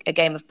dubbed a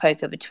game of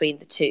poker between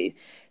the two.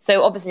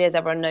 So obviously, as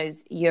everyone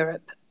knows,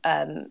 Europe,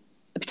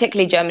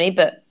 particularly Germany,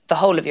 but the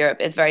whole of Europe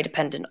is very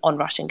dependent on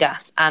Russian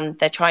gas, and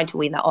they're trying to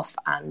wean that off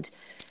and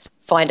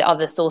find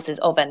other sources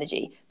of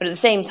energy. But at the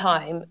same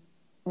time,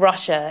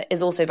 Russia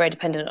is also very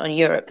dependent on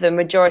Europe. The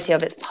majority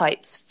of its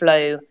pipes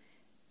flow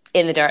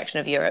in the direction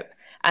of Europe.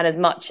 And as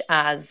much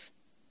as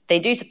they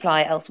do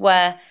supply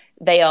elsewhere,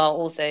 they are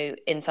also,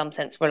 in some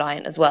sense,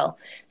 reliant as well.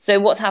 So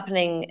what's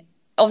happening,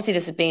 obviously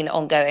this has been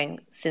ongoing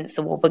since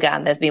the war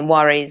began. There's been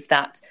worries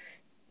that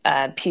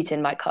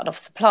Putin might cut off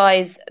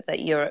supplies, that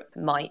Europe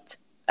might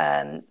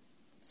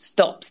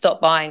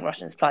stop buying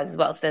Russian supplies as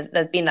well. So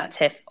there's been that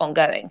tiff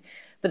ongoing.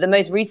 But the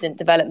most recent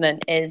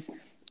development is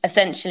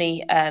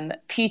essentially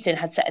Putin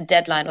had set a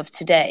deadline of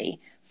today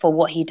for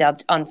what he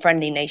dubbed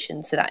unfriendly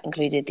nations. So that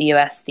included the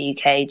US, the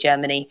UK,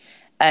 Germany.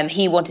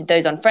 He wanted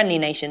those unfriendly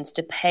nations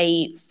to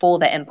pay for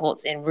their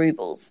imports in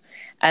rubles.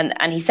 And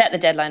he set the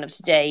deadline of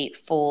today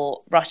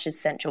for Russia's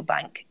central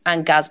bank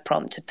and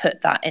Gazprom to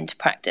put that into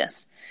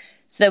practice.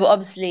 So there were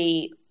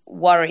obviously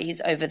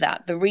worries over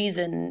that. The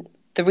reason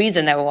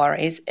there were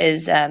worries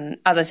is, as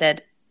I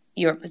said,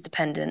 Europe was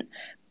dependent.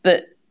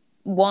 But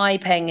why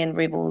paying in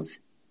rubles?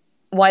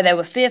 Why they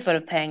were fearful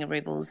of paying in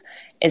rubles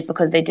is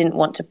because they didn't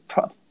want to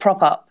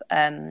prop up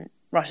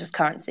Russia's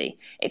currency.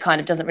 It kind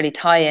of doesn't really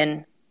tie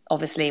in,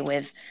 obviously,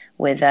 with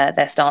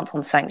their stance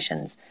on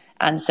sanctions.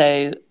 And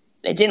so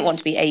they didn't want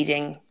to be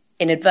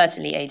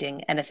inadvertently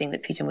aiding anything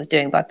that Putin was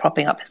doing by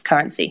propping up his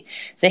currency.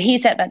 So he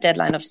set that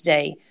deadline of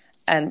today.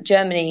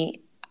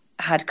 Germany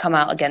had come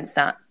out against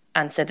that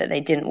and said that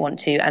they didn't want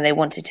to, and they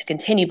wanted to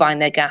continue buying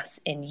their gas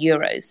in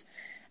euros.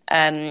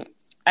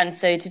 And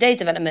so today's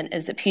development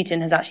is that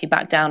Putin has actually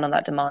backed down on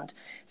that demand.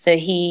 So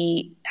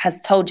he has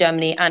told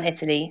Germany and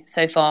Italy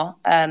so far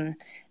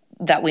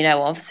that we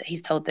know of, so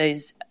he's told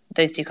those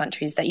two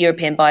countries that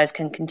European buyers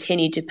can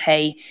continue to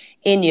pay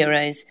in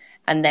euros,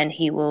 and then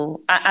he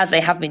will, as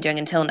they have been doing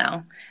until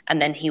now,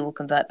 and then he will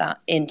convert that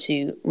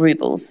into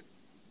rubles.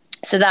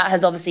 So that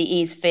has obviously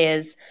eased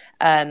fears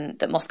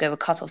that Moscow would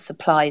cut off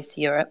supplies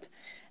to Europe.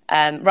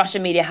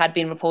 Russian media had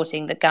been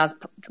reporting that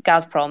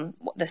Gazprom,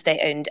 the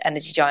state-owned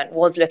energy giant,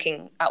 was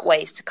looking at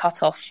ways to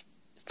cut off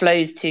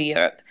flows to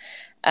Europe.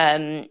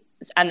 And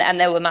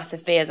there were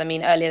massive fears. I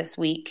mean, earlier this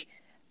week,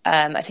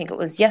 I think it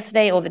was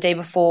yesterday or the day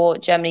before,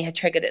 Germany had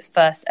triggered its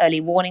first early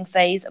warning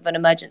phase of an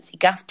emergency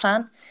gas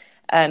plan.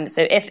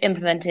 So if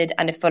implemented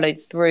and if followed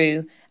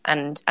through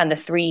and the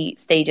 3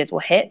 stages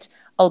were hit,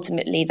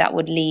 ultimately that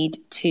would lead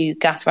to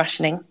gas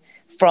rationing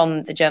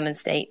from the German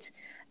state.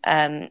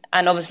 And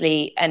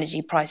obviously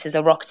energy prices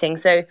are rocketing.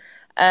 So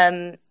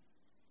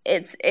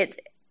it's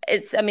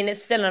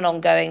still an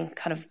ongoing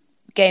kind of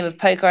game of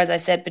poker, as I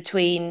said,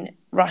 between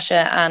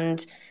Russia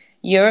and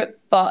Europe.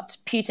 But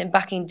Putin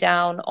backing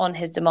down on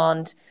his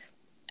demand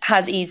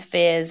has eased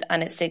fears,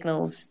 and it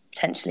signals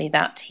potentially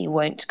that he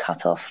won't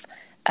cut off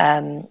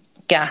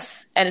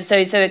gas. And so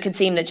it could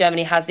seem that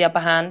Germany has the upper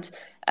hand.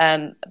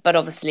 But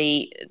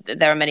obviously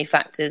there are many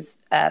factors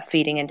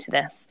feeding into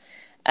this.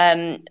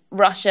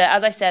 Russia,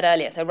 as I said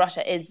earlier, so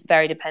Russia is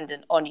very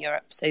dependent on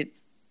Europe, so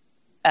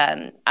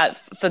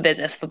for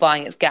business, for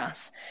buying its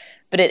gas.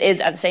 But it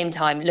is at the same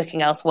time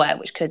looking elsewhere,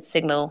 which could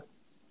signal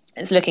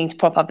it's looking to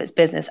prop up its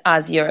business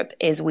as Europe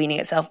is weaning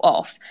itself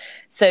off.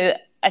 So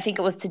I think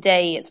it was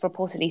today it's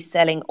reportedly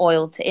selling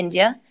oil to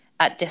India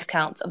at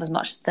discounts of as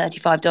much as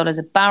 $35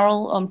 a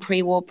barrel on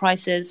pre-war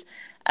prices.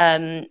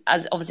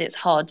 As obviously it's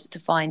hard to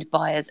find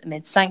buyers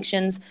amid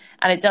sanctions,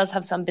 and it does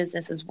have some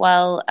business as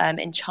well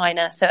in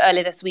China. So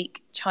earlier this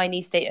week,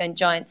 Chinese state-owned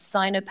giant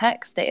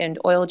Sinopec, state-owned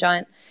oil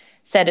giant,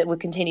 said it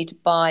would continue to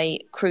buy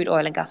crude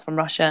oil and gas from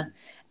Russia.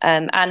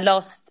 And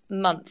last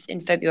month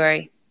in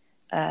February,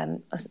 I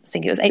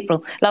think it was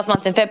April, last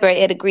month in February,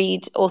 it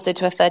agreed also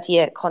to a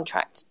 30-year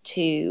contract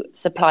to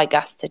supply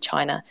gas to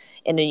China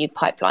in a new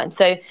pipeline.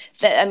 So,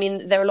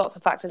 there are lots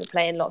of factors at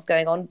play and lots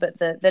going on, but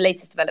the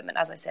latest development,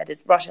 as I said,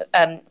 is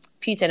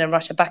Putin and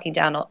Russia backing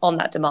down on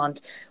that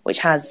demand, which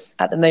has,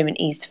 at the moment,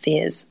 eased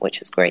fears,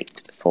 which is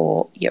great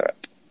for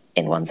Europe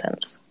in one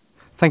sense.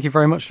 Thank you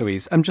very much,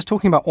 Louise. Just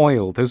talking about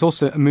oil, there's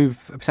also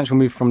a potential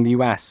move from the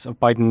US of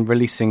Biden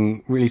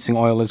releasing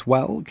oil as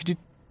well. Could you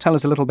tell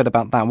us a little bit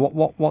about that?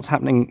 What's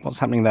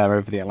happening there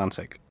over the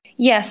Atlantic?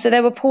 Yes, so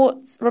there were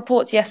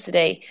reports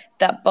yesterday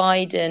that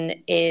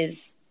Biden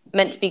is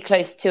meant to be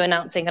close to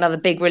announcing another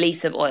big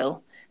release of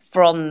oil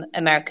from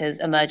America's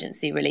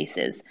emergency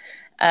releases.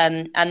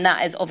 And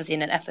that is obviously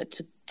in an effort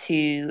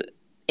to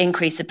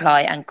increase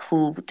supply and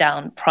cool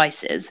down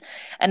prices.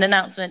 An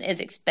announcement is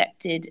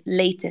expected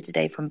later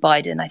today from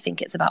Biden. I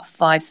think it's about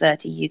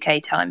 5:30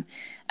 UK time.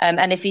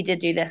 And if he did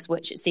do this,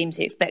 which it seems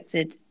he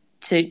expected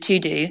to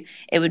do,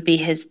 it would be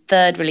his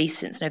third release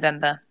since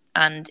November,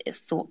 and it's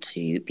thought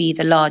to be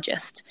the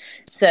largest.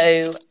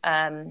 So,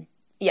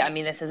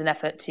 this is an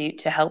effort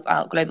to help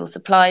out global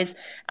supplies,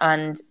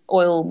 and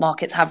oil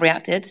markets have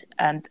reacted.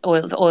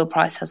 The oil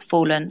price has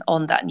fallen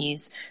on that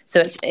news. So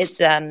it's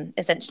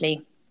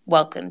essentially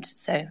welcomed.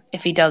 So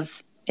if he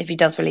does he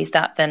does release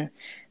that, then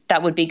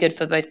that would be good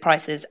for both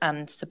prices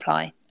and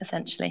supply,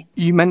 essentially.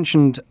 You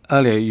mentioned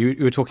earlier, you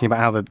were talking about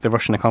how the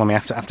Russian economy,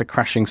 after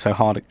crashing so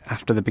hard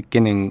after the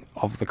beginning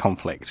of the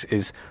conflict,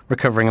 is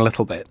recovering a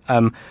little bit.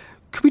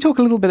 Could we talk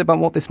a little bit about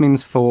what this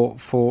means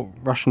for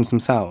Russians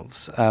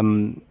themselves?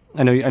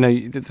 I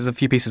know there's a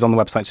few pieces on the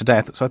website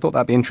today, so I thought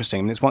that'd be interesting.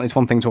 I mean, it's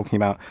one thing talking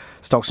about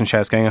stocks and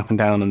shares going up and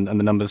down and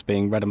the numbers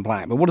being red and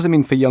black, but what does it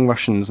mean for young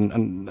Russians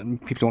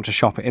and people who want to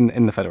shop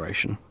in the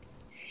Federation?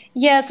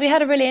 Yes, we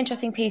had a really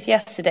interesting piece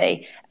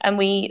yesterday, and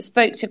we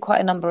spoke to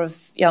quite a number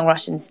of young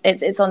Russians.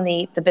 It's on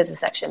the business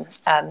section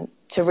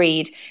to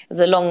read. It was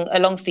a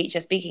long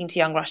feature speaking to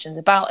young Russians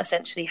about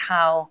essentially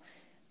how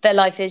their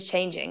life is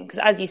changing. Because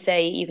as you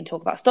say, you can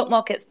talk about stock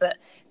markets, but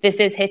this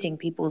is hitting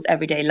people's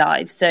everyday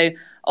lives. So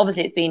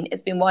obviously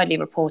it's been widely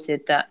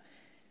reported that,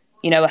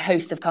 a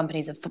host of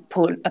companies are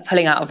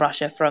pulling out of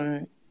Russia,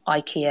 from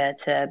IKEA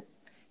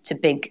to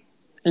big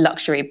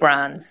luxury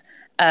brands.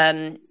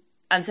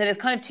 And so there's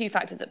kind of two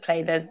factors at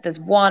play. There's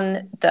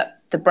one,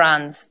 that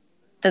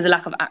there's a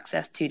lack of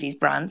access to these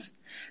brands,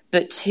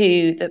 but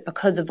two, that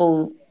because of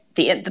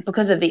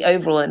the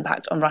overall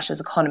impact on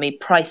Russia's economy,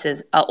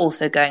 prices are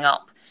also going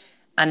up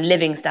and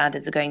living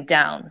standards are going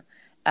down,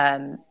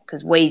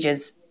 because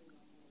wages,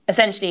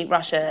 essentially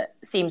Russia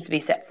seems to be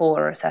set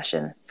for a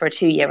recession, for a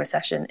 2-year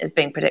recession is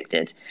being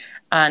predicted.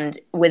 And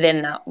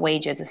within that,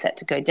 wages are set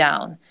to go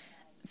down.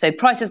 So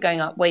prices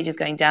going up, wages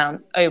going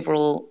down,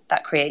 overall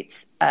that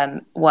creates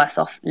worse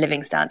off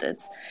living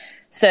standards.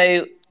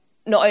 So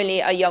not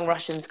only are young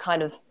Russians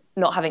kind of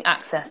not having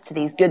access to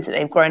these goods that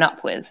they've grown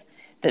up with,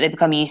 that they've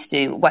become used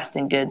to,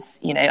 Western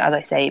goods, as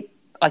I say,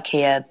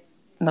 IKEA,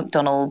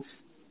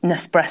 McDonald's,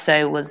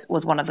 Nespresso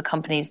was one of the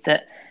companies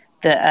that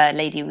the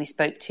lady we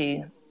spoke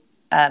to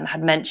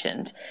had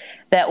mentioned.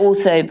 They're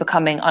also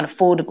becoming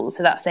unaffordable.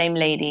 So that same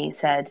lady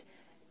said,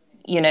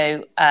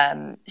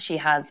 she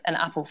has an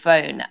Apple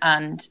phone,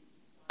 and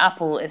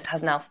Apple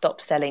has now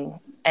stopped selling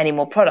any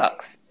more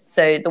products.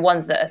 So the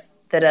ones that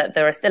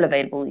are still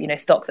available,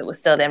 stock that was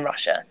still in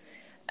Russia,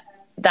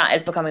 that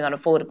is becoming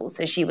unaffordable.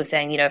 So she was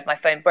saying, if my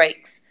phone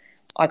breaks,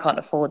 I can't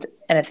afford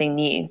anything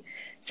new.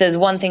 So there's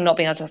one thing, not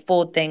being able to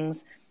afford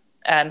things.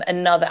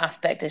 Another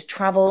aspect is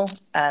travel.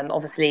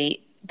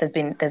 Obviously, there's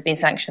been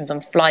sanctions on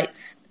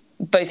flights,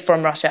 both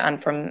from Russia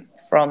and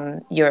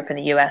from Europe and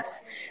the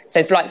US.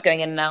 So flights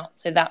going in and out.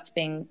 So that's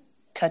being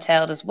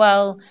curtailed as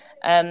well.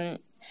 And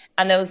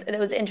there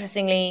was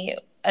interestingly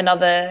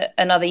another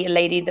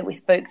lady that we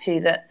spoke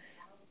to, that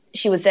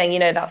she was saying,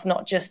 that's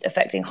not just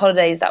affecting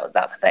holidays,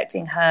 that's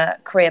affecting her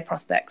career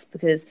prospects,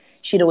 because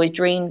she'd always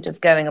dreamed of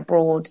going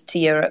abroad to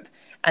Europe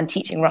and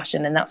teaching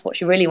Russian, and that's what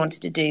she really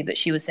wanted to do. But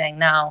she was saying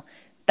now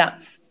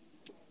that's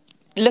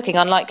looking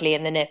unlikely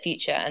in the near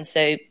future, and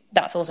so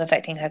that's also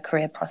affecting her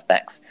career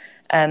prospects.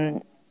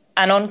 And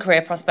on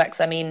career prospects,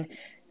 I mean,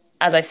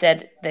 as I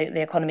said,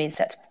 the economy is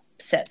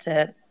set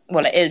to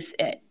well,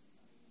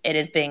 it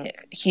is being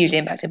hugely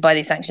impacted by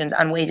these sanctions,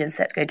 and wages are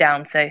set to go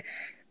down. So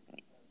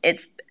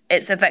it's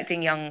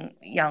affecting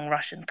young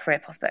Russians' career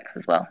prospects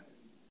as well.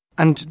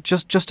 And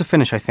just to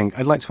finish, I think,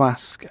 I'd like to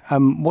ask,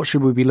 what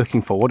should we be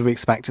looking for? What do we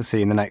expect to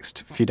see in the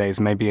next few days,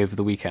 maybe over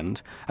the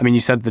weekend? I mean,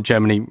 you said the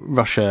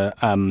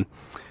Germany-Russia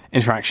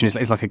interaction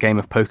is like a game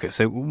of poker.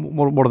 So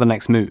what are the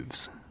next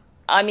moves?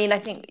 I mean, I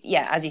think,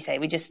 as you say,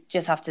 we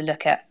just have to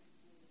look at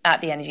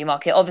the energy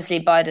market.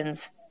 Obviously,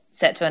 Biden's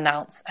set to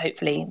announce,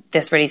 hopefully,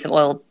 this release of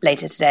oil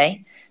later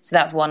today. So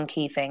that's one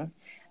key thing.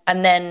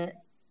 And then,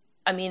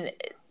 I mean,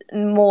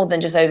 more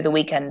than just over the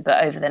weekend,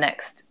 but over the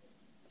next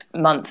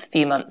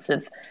few months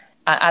of,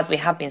 as we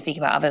have been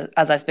speaking about,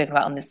 as I've spoken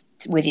about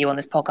with you on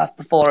this podcast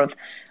before,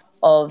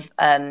 of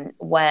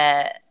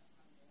where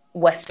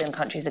Western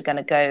countries are going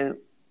to go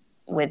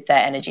with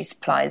their energy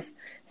supplies.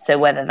 So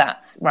whether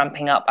that's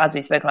ramping up, as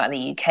we've spoken about in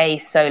the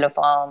UK, solar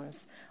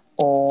farms,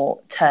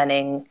 or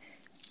turning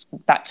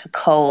back to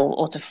coal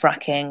or to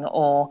fracking,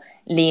 or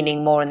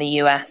leaning more in the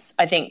US.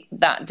 I think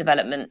that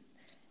development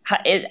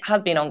it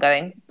has been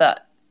ongoing,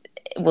 but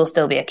it will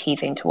still be a key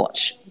thing to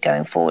watch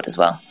going forward as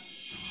well.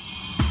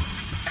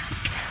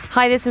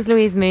 Hi, this is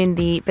Louise Moon,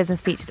 the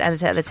business features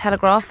editor at The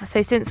Telegraph.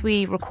 So since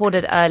we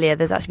recorded earlier,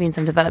 there's actually been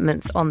some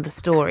developments on the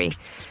story.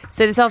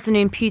 So this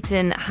afternoon,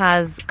 Putin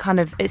has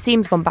it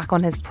seems, gone back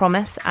on his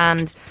promise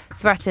and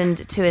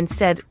threatened to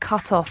instead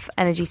cut off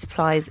energy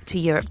supplies to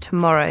Europe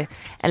tomorrow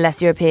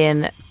unless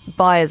European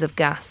buyers of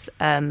gas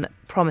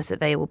promise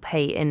that they will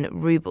pay in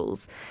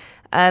rubles.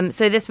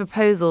 So this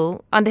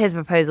proposal, under his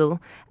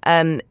proposal,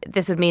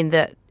 this would mean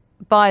that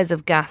buyers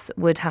of gas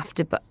would have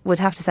to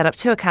set up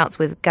two accounts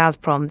with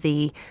Gazprom,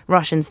 the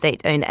Russian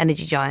state-owned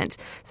energy giant.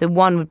 So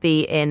one would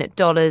be in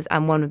dollars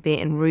and one would be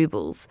in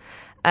rubles.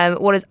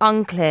 What is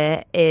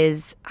unclear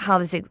is how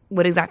this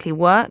would exactly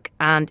work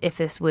and if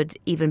this would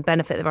even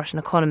benefit the Russian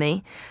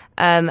economy.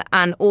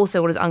 And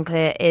also what is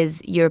unclear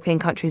is European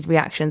countries'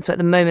 reaction. So at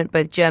the moment,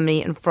 both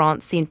Germany and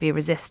France seem to be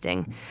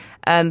resisting.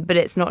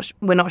 But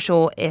we're not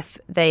sure if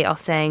they are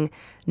saying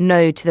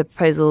no to the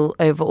proposal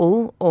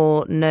overall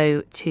or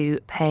no to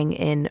paying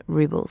in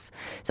rubles.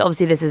 So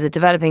obviously this is a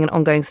developing and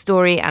ongoing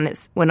story, and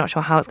we're not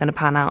sure how it's going to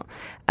pan out.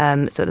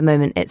 So at the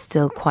moment, it's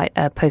still quite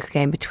a poker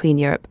game between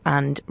Europe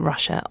and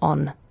Russia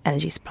on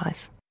energy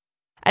supplies.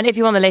 And if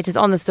you want the latest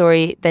on the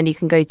story, then you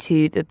can go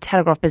to the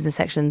Telegraph Business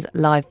Section's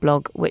live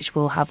blog, which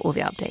will have all the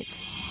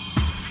updates.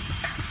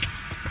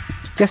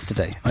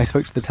 Yesterday, I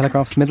spoke to the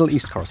Telegraph's Middle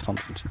East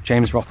correspondent,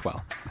 James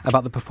Rothwell,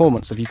 about the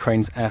performance of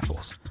Ukraine's Air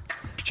Force.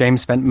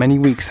 James spent many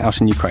weeks out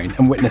in Ukraine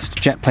and witnessed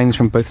jet planes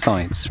from both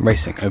sides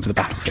racing over the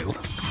battlefield.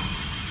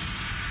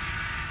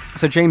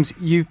 So, James,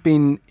 you've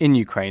been in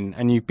Ukraine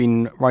and you've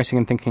been writing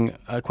and thinking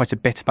quite a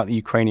bit about the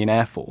Ukrainian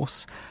Air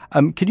Force.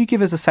 Could you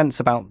give us a sense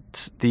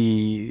about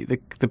the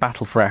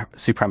battle for air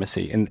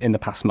supremacy in the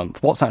past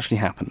month? What's actually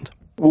happened?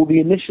 Well, the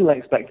initial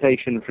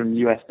expectation from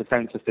US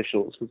defense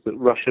officials was that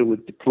Russia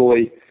would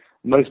deploy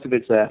most of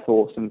its air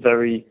force and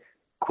very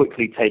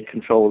quickly take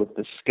control of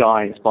the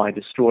skies by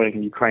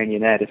destroying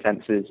Ukrainian air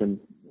defences and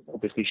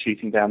obviously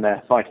shooting down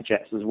their fighter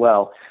jets as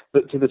well.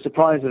 But to the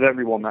surprise of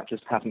everyone, that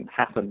just hasn't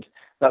happened.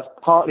 That's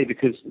partly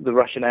because the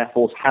Russian Air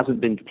Force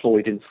hasn't been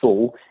deployed in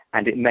full,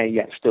 and it may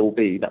yet still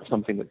be. That's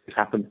something that could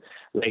happen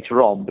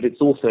later on. But it's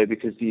also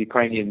because the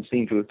Ukrainians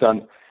seem to have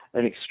done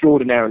an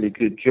extraordinarily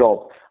good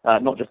job,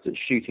 not just at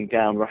shooting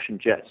down Russian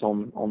jets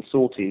on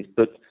sorties,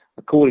 but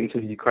according to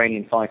the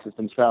Ukrainian fighters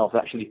themselves,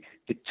 actually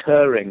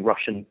deterring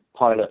Russian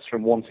pilots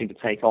from wanting to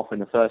take off in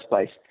the first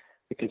place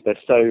because they're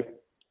so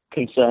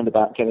concerned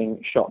about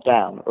getting shot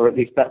down, or at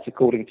least that's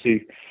according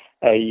to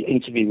an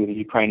interview with the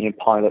Ukrainian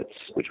pilots,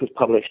 which was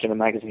published in a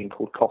magazine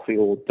called Coffee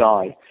or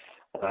Die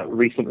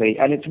recently.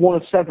 And it's one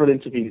of several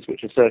interviews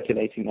which are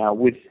circulating now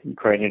with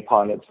Ukrainian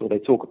pilots where they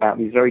talk about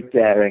these very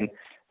daring,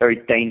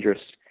 very dangerous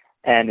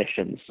air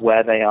missions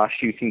where they are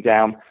shooting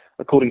down,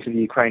 according to the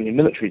Ukrainian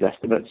military's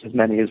estimates, as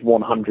many as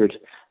 100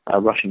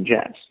 Russian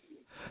jets.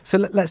 So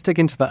let's dig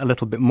into that a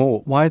little bit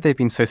more. Why have they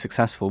been so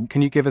successful?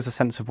 Can you give us a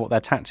sense of what their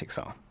tactics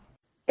are?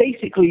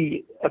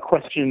 Basically, a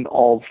question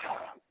of,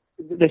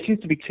 there seems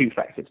to be two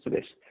factors to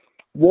this.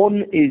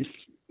 One is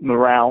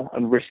morale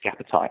and risk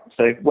appetite.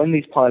 So when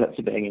these pilots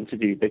are being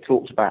interviewed, they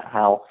talked about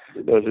how,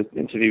 there was an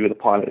interview with a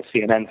pilot at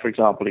CNN, for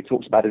example, he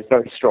talks about his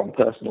very strong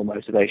personal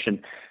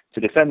motivation to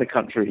defend the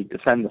country,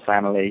 defend the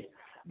family,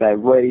 their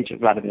rage at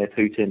Vladimir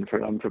Putin for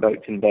an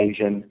unprovoked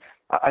invasion.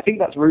 I think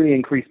that's really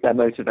increased their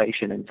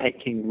motivation in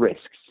taking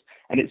risks.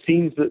 And it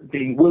seems that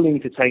being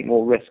willing to take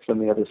more risks on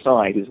the other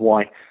side is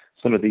why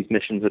some of these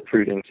missions are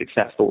proving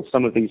successful.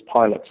 Some of these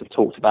pilots have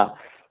talked about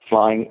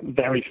flying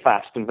very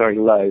fast and very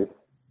low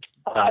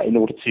in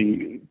order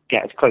to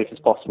get as close as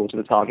possible to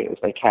the target as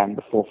they can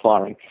before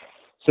firing.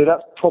 So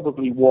that's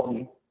probably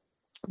one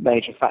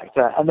major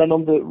factor. And then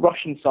on the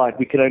Russian side,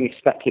 we can only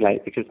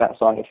speculate because that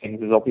side of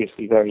things is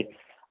obviously very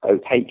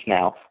opaque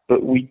now.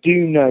 But we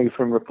do know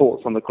from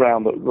reports on the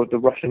ground that the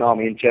Russian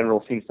army in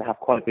general seems to have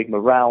quite a big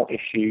morale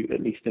issue,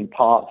 at least in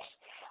parts.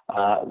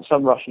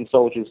 Some Russian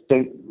soldiers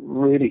don't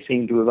really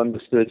seem to have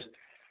understood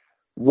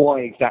why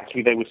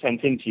exactly they were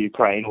sent into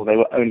Ukraine, or they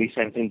were only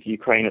sent into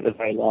Ukraine at the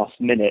very last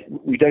minute.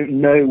 We don't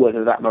know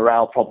whether that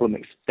morale problem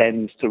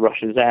extends to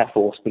Russia's air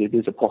force, but it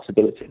is a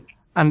possibility.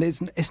 And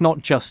it's not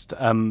just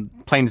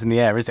planes in the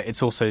air, is it?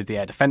 It's also the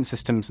air defence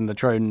systems and the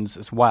drones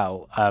as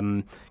well.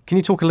 Can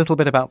you talk a little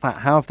bit about that?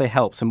 How have they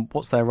helped and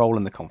what's their role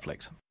in the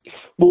conflict?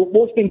 Well,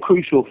 what's been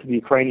crucial for the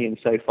Ukrainians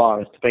so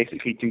far is to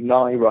basically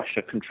deny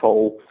Russia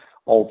control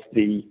of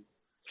the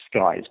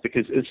skies,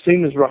 because as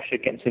soon as Russia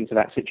gets into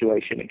that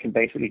situation, it can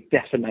basically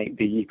decimate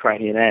the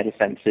Ukrainian air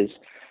defences,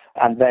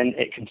 and then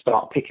it can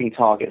start picking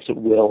targets at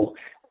will,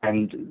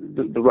 and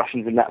the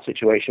Russians in that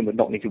situation would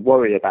not need to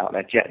worry about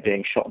their jet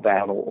being shot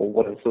down or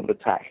whatever sort of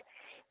attack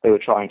they were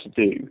trying to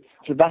do.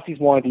 So that is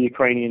why the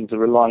Ukrainians are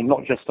relying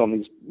not just on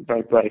these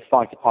very brave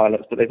fighter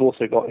pilots, but they've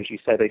also got, as you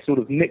said, a sort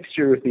of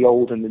mixture of the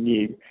old and the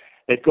new.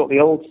 They've got the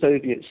old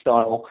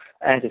Soviet-style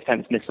air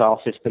defense missile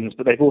systems,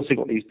 but they've also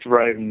got these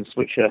drones,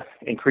 which are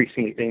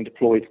increasingly being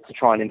deployed to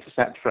try and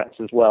intercept threats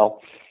as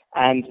well.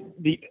 And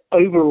the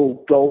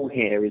overall goal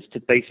here is to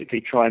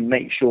basically try and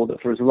make sure that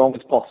for as long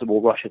as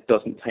possible, Russia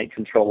doesn't take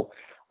control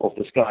of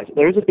the skies.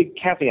 There is a big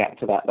caveat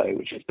to that, though,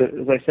 which is that,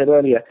 as I said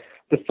earlier,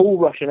 the full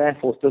Russian Air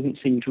Force doesn't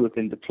seem to have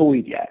been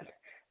deployed yet.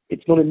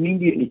 It's not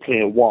immediately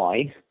clear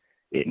why.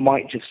 It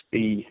might just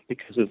be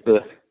because of the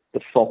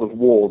fog of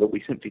war that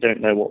we simply don't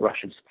know what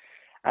Russia's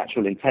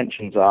actual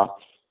intentions are.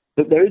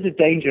 But there is a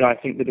danger, I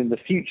think, that in the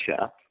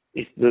future,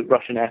 if the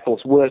Russian Air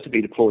Force were to be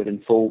deployed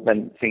in full,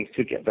 then things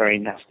could get very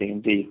nasty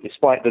indeed,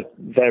 despite the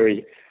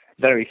very,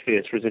 very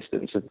fierce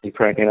resistance of the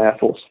Ukrainian Air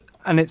Force.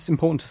 And it's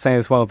important to say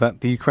as well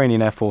that the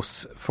Ukrainian Air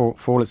Force, for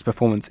all its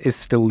performance, is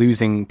still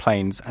losing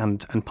planes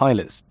and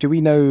pilots. Do we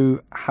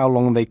know how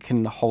long they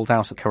can hold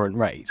out at current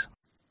rate?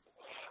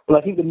 Well,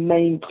 I think the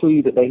main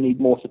clue that they need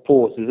more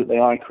support is that they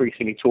are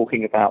increasingly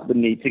talking about the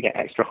need to get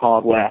extra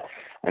hardware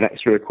and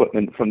extra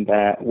equipment from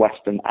their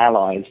Western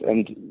allies.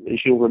 And as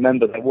you'll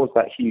remember, there was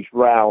that huge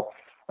row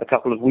a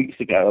couple of weeks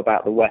ago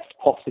about the West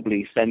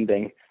possibly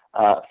sending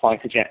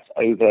fighter jets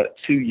over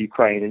to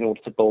Ukraine in order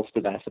to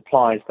bolster their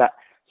supplies. That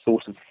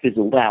sort of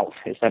fizzled out,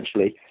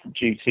 essentially,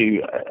 due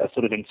to a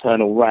sort of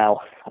internal row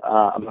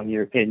among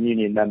European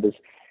Union members.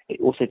 It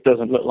also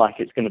doesn't look like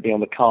it's going to be on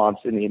the cards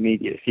in the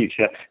immediate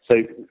future.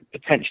 So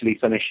potentially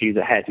some issues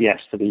ahead, yes,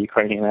 for the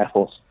Ukrainian Air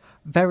Force.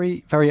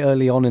 Very, very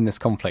early on in this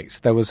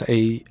conflict, there was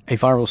a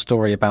viral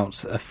story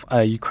about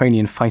a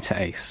Ukrainian fighter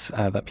ace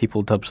that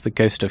people dubbed the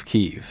Ghost of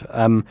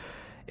Kyiv.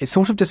 It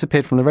sort of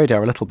disappeared from the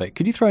radar a little bit.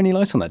 Could you throw any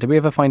light on that? Did we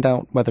ever find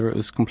out whether it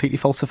was completely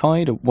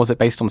falsified, or was it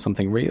based on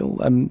something real?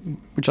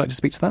 Would you like to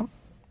speak to that?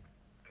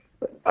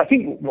 I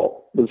think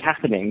what was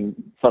happening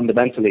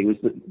fundamentally was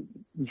that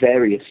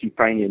various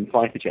Ukrainian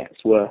fighter jets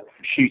were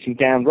shooting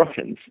down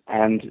Russians,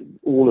 and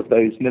all of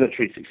those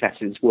military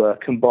successes were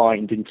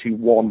combined into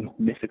one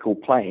mythical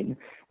plane.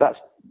 That's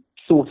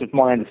sort of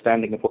my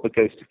understanding of what the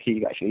Ghost of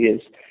Kyiv actually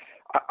is.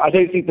 I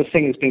don't think the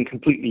thing has been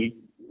completely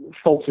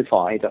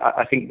falsified.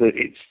 I think that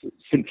it's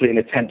simply an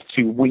attempt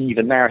to weave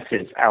a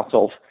narrative out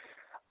of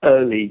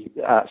early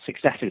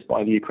successes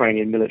by the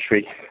Ukrainian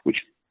military, which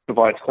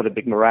provides quite a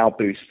big morale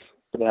boost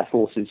for their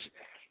forces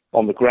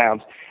on the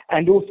ground.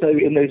 And also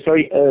in those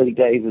very early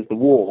days of the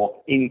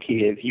war in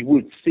Kyiv, you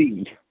would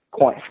see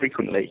quite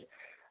frequently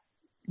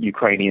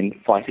Ukrainian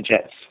fighter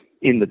jets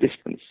in the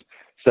distance.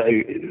 So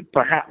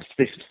perhaps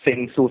this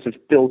thing sort of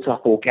built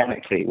up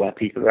organically, where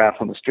people are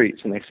out on the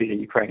streets and they see a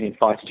Ukrainian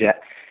fighter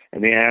jet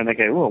in the air and they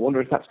go, oh, I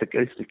wonder if that's the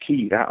Ghost of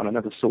Kyiv out on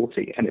another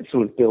sortie, and it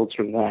sort of builds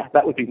from there.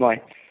 That would be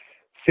my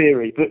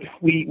theory, but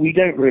we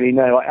don't really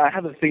know. I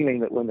have a feeling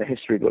that when the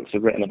history books are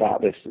written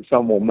about this,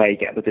 someone may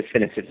get the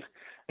definitive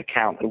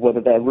account of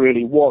whether there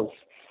really was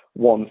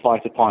one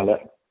fighter pilot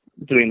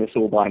doing this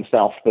all by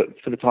himself, but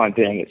for the time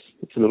being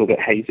it's a little bit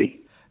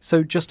hazy.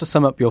 So just to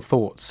sum up your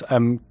thoughts,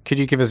 could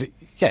you give us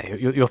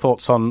your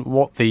thoughts on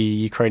what the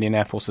Ukrainian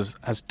Air Force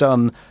has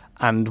done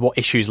and what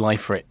issues lie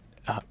for it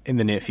in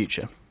the near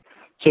future?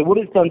 So what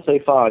it's done so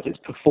far is it's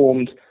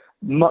performed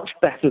much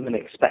better than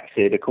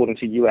expected, according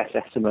to US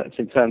estimates,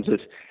 in terms of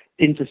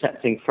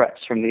intercepting threats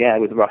from the air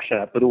with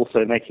Russia, but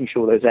also making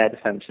sure those air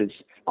defences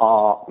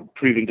are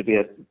proving to be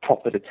a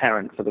proper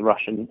deterrent for the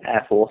Russian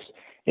Air Force.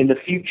 In the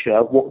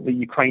future, what the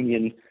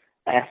Ukrainian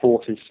Air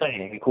Force is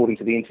saying, according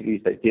to the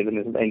interviews they've given,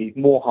 is that they need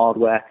more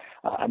hardware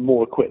and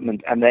more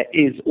equipment, and there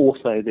is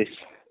also this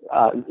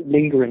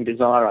lingering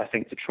desire, I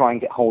think, to try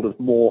and get hold of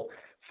more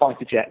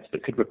fighter jets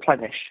that could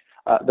replenish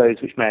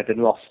those which may have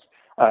been lost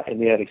in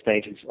the early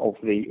stages of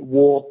the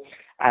war.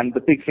 And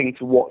the big thing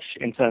to watch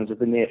in terms of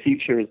the near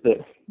future is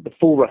that the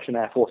full Russian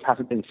Air Force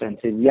hasn't been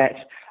sent in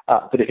yet,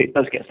 but if it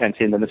does get sent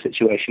in, then the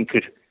situation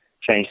could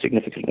change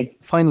significantly.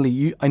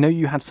 Finally, I know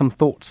you had some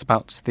thoughts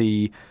about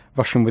the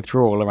Russian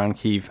withdrawal around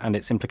Kyiv and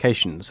its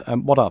implications.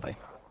 What are they?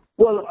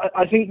 Well,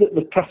 I think that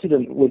the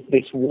precedent with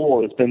this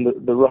war has been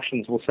that the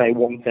Russians will say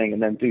one thing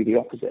and then do the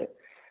opposite.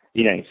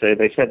 So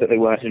they said that they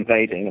weren't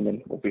invading, and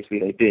then obviously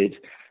they did.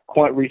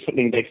 Quite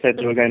recently, they said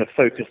they were going to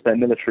focus their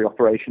military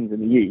operations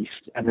in the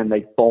east, and then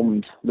they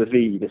bombed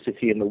Lviv, the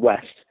city in the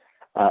west,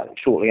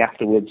 shortly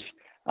afterwards.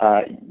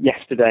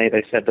 Yesterday,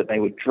 they said that they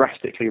would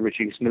drastically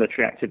reduce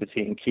military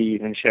activity in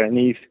Kyiv and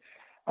Chernihiv.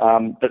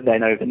 But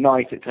then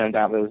overnight, it turned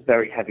out there was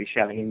very heavy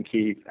shelling in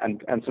Kyiv,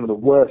 and some of the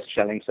worst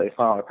shelling so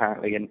far,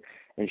 apparently, in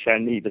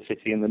Chernihiv, the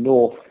city in the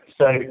north.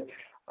 So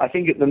I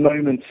think at the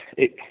moment,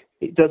 it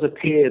does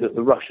appear that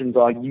the Russians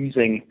are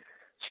using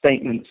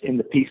statements in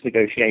the peace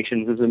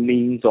negotiations as a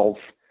means of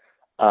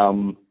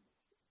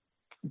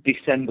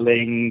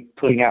dissembling,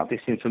 putting out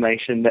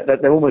disinformation.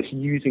 They're almost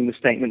using the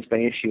statements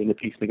they issue in the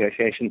peace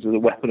negotiations as a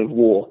weapon of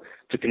war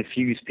to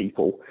confuse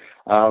people.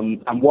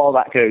 And while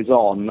that goes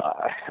on,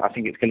 I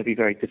think it's going to be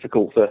very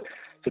difficult for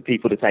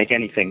people to take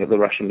anything that the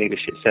Russian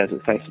leadership says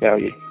at face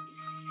value.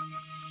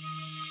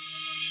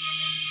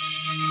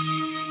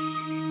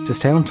 To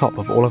stay on top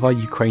of all of our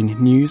Ukraine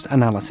news,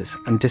 analysis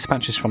and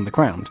dispatches from the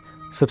ground,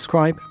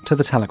 subscribe to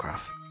The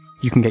Telegraph.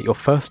 You can get your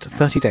first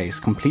 30 days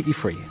completely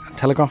free at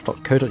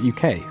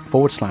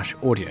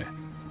telegraph.co.uk/audio.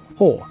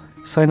 Or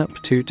sign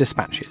up to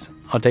Dispatches,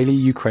 our daily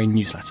Ukraine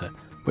newsletter,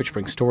 which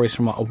brings stories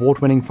from our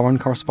award-winning foreign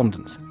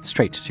correspondents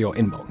straight to your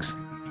inbox.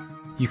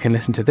 You can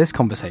listen to this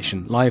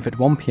conversation live at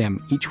 1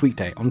 p.m. each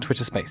weekday on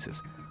Twitter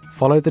Spaces.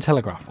 Follow The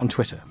Telegraph on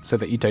Twitter so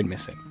that you don't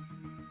miss it.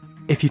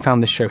 If you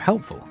found this show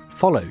helpful,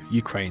 follow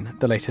Ukraine,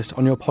 the latest,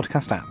 on your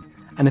podcast app.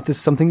 And if there's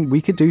something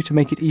we could do to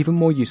make it even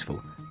more useful,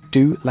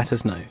 do let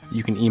us know.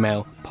 You can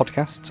email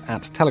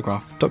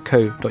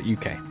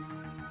podcasts@telegraph.co.uk.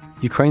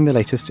 Ukraine the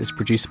Latest is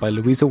produced by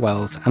Louisa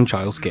Wells and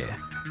Giles Gear.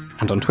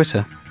 And on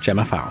Twitter,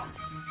 Gemma Farrell.